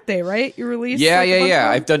your birthday, right? You released. Yeah. a bunch of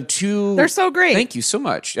them? I've done 2. They're so great. Thank you so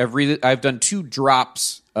much. I've done 2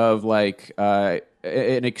 drops of like an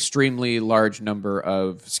extremely large number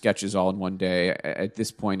of sketches all in one day. At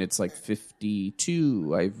this point, it's like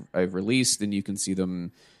 52 I've released, and you can see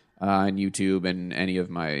them on YouTube and any of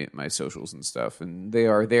my socials and stuff. And they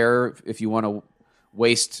are there if you want to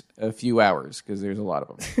waste a few hours, because there's a lot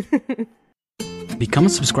of them. Become a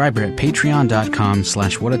subscriber at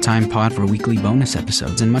patreon.com/whatatimepod for weekly bonus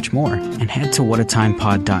episodes and much more. And head to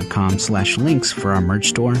whatatimepod.com/links for our merch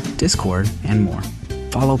store, Discord, and more.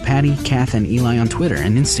 Follow Patty, Kath, and Eli on Twitter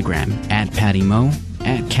and Instagram at Patty Mo,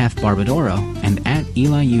 at Kath Barbadoro, and at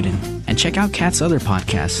Eli Uden. And check out Kat's other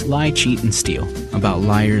podcasts, Lie, Cheat, and Steal, about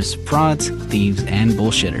liars, frauds, thieves, and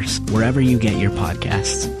bullshitters, wherever you get your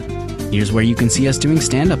podcasts. Here's where you can see us doing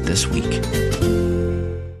stand-up this week.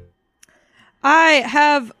 I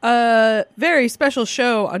have a very special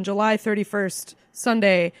show on July 31st,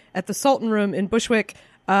 Sunday, at the Sultan Room in Bushwick.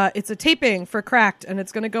 It's a taping for Cracked, and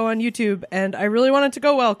it's going to go on YouTube. And I really want it to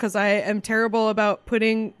go well because I am terrible about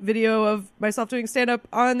putting video of myself doing stand-up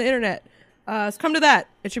on the internet. So come to that.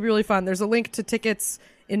 It should be really fun. There's a link to tickets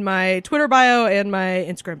in my Twitter bio and my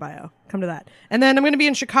Instagram bio. Come to that. And then I'm going to be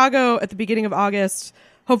in Chicago at the beginning of August.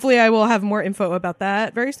 Hopefully I will have more info about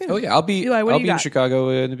that very soon. Oh, yeah. I'll be Eli, in Chicago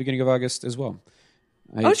in the beginning of August as well.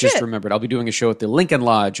 I just remembered. I'll be doing a show at the Lincoln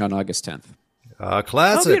Lodge on August 10th.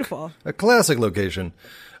 Classic. Oh, beautiful. A classic location.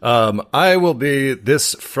 I will be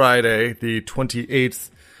this Friday, the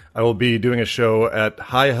 28th. I will be doing a show at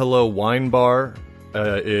Hi Hello Wine Bar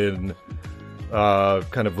in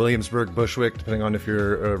kind of Williamsburg, Bushwick, depending on if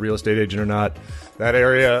you're a real estate agent or not. That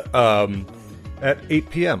area at 8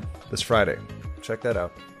 p.m. this Friday. Check that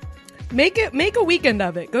out. Make a weekend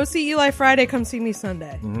of it. Go see Eli Friday. Come see me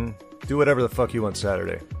Sunday. Mm-hmm. Do whatever the fuck you want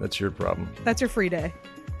Saturday. That's your problem. That's your free day.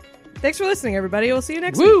 Thanks for listening, everybody. We'll see you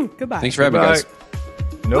next week. Goodbye. Thanks for having me, guys.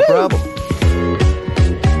 No problem.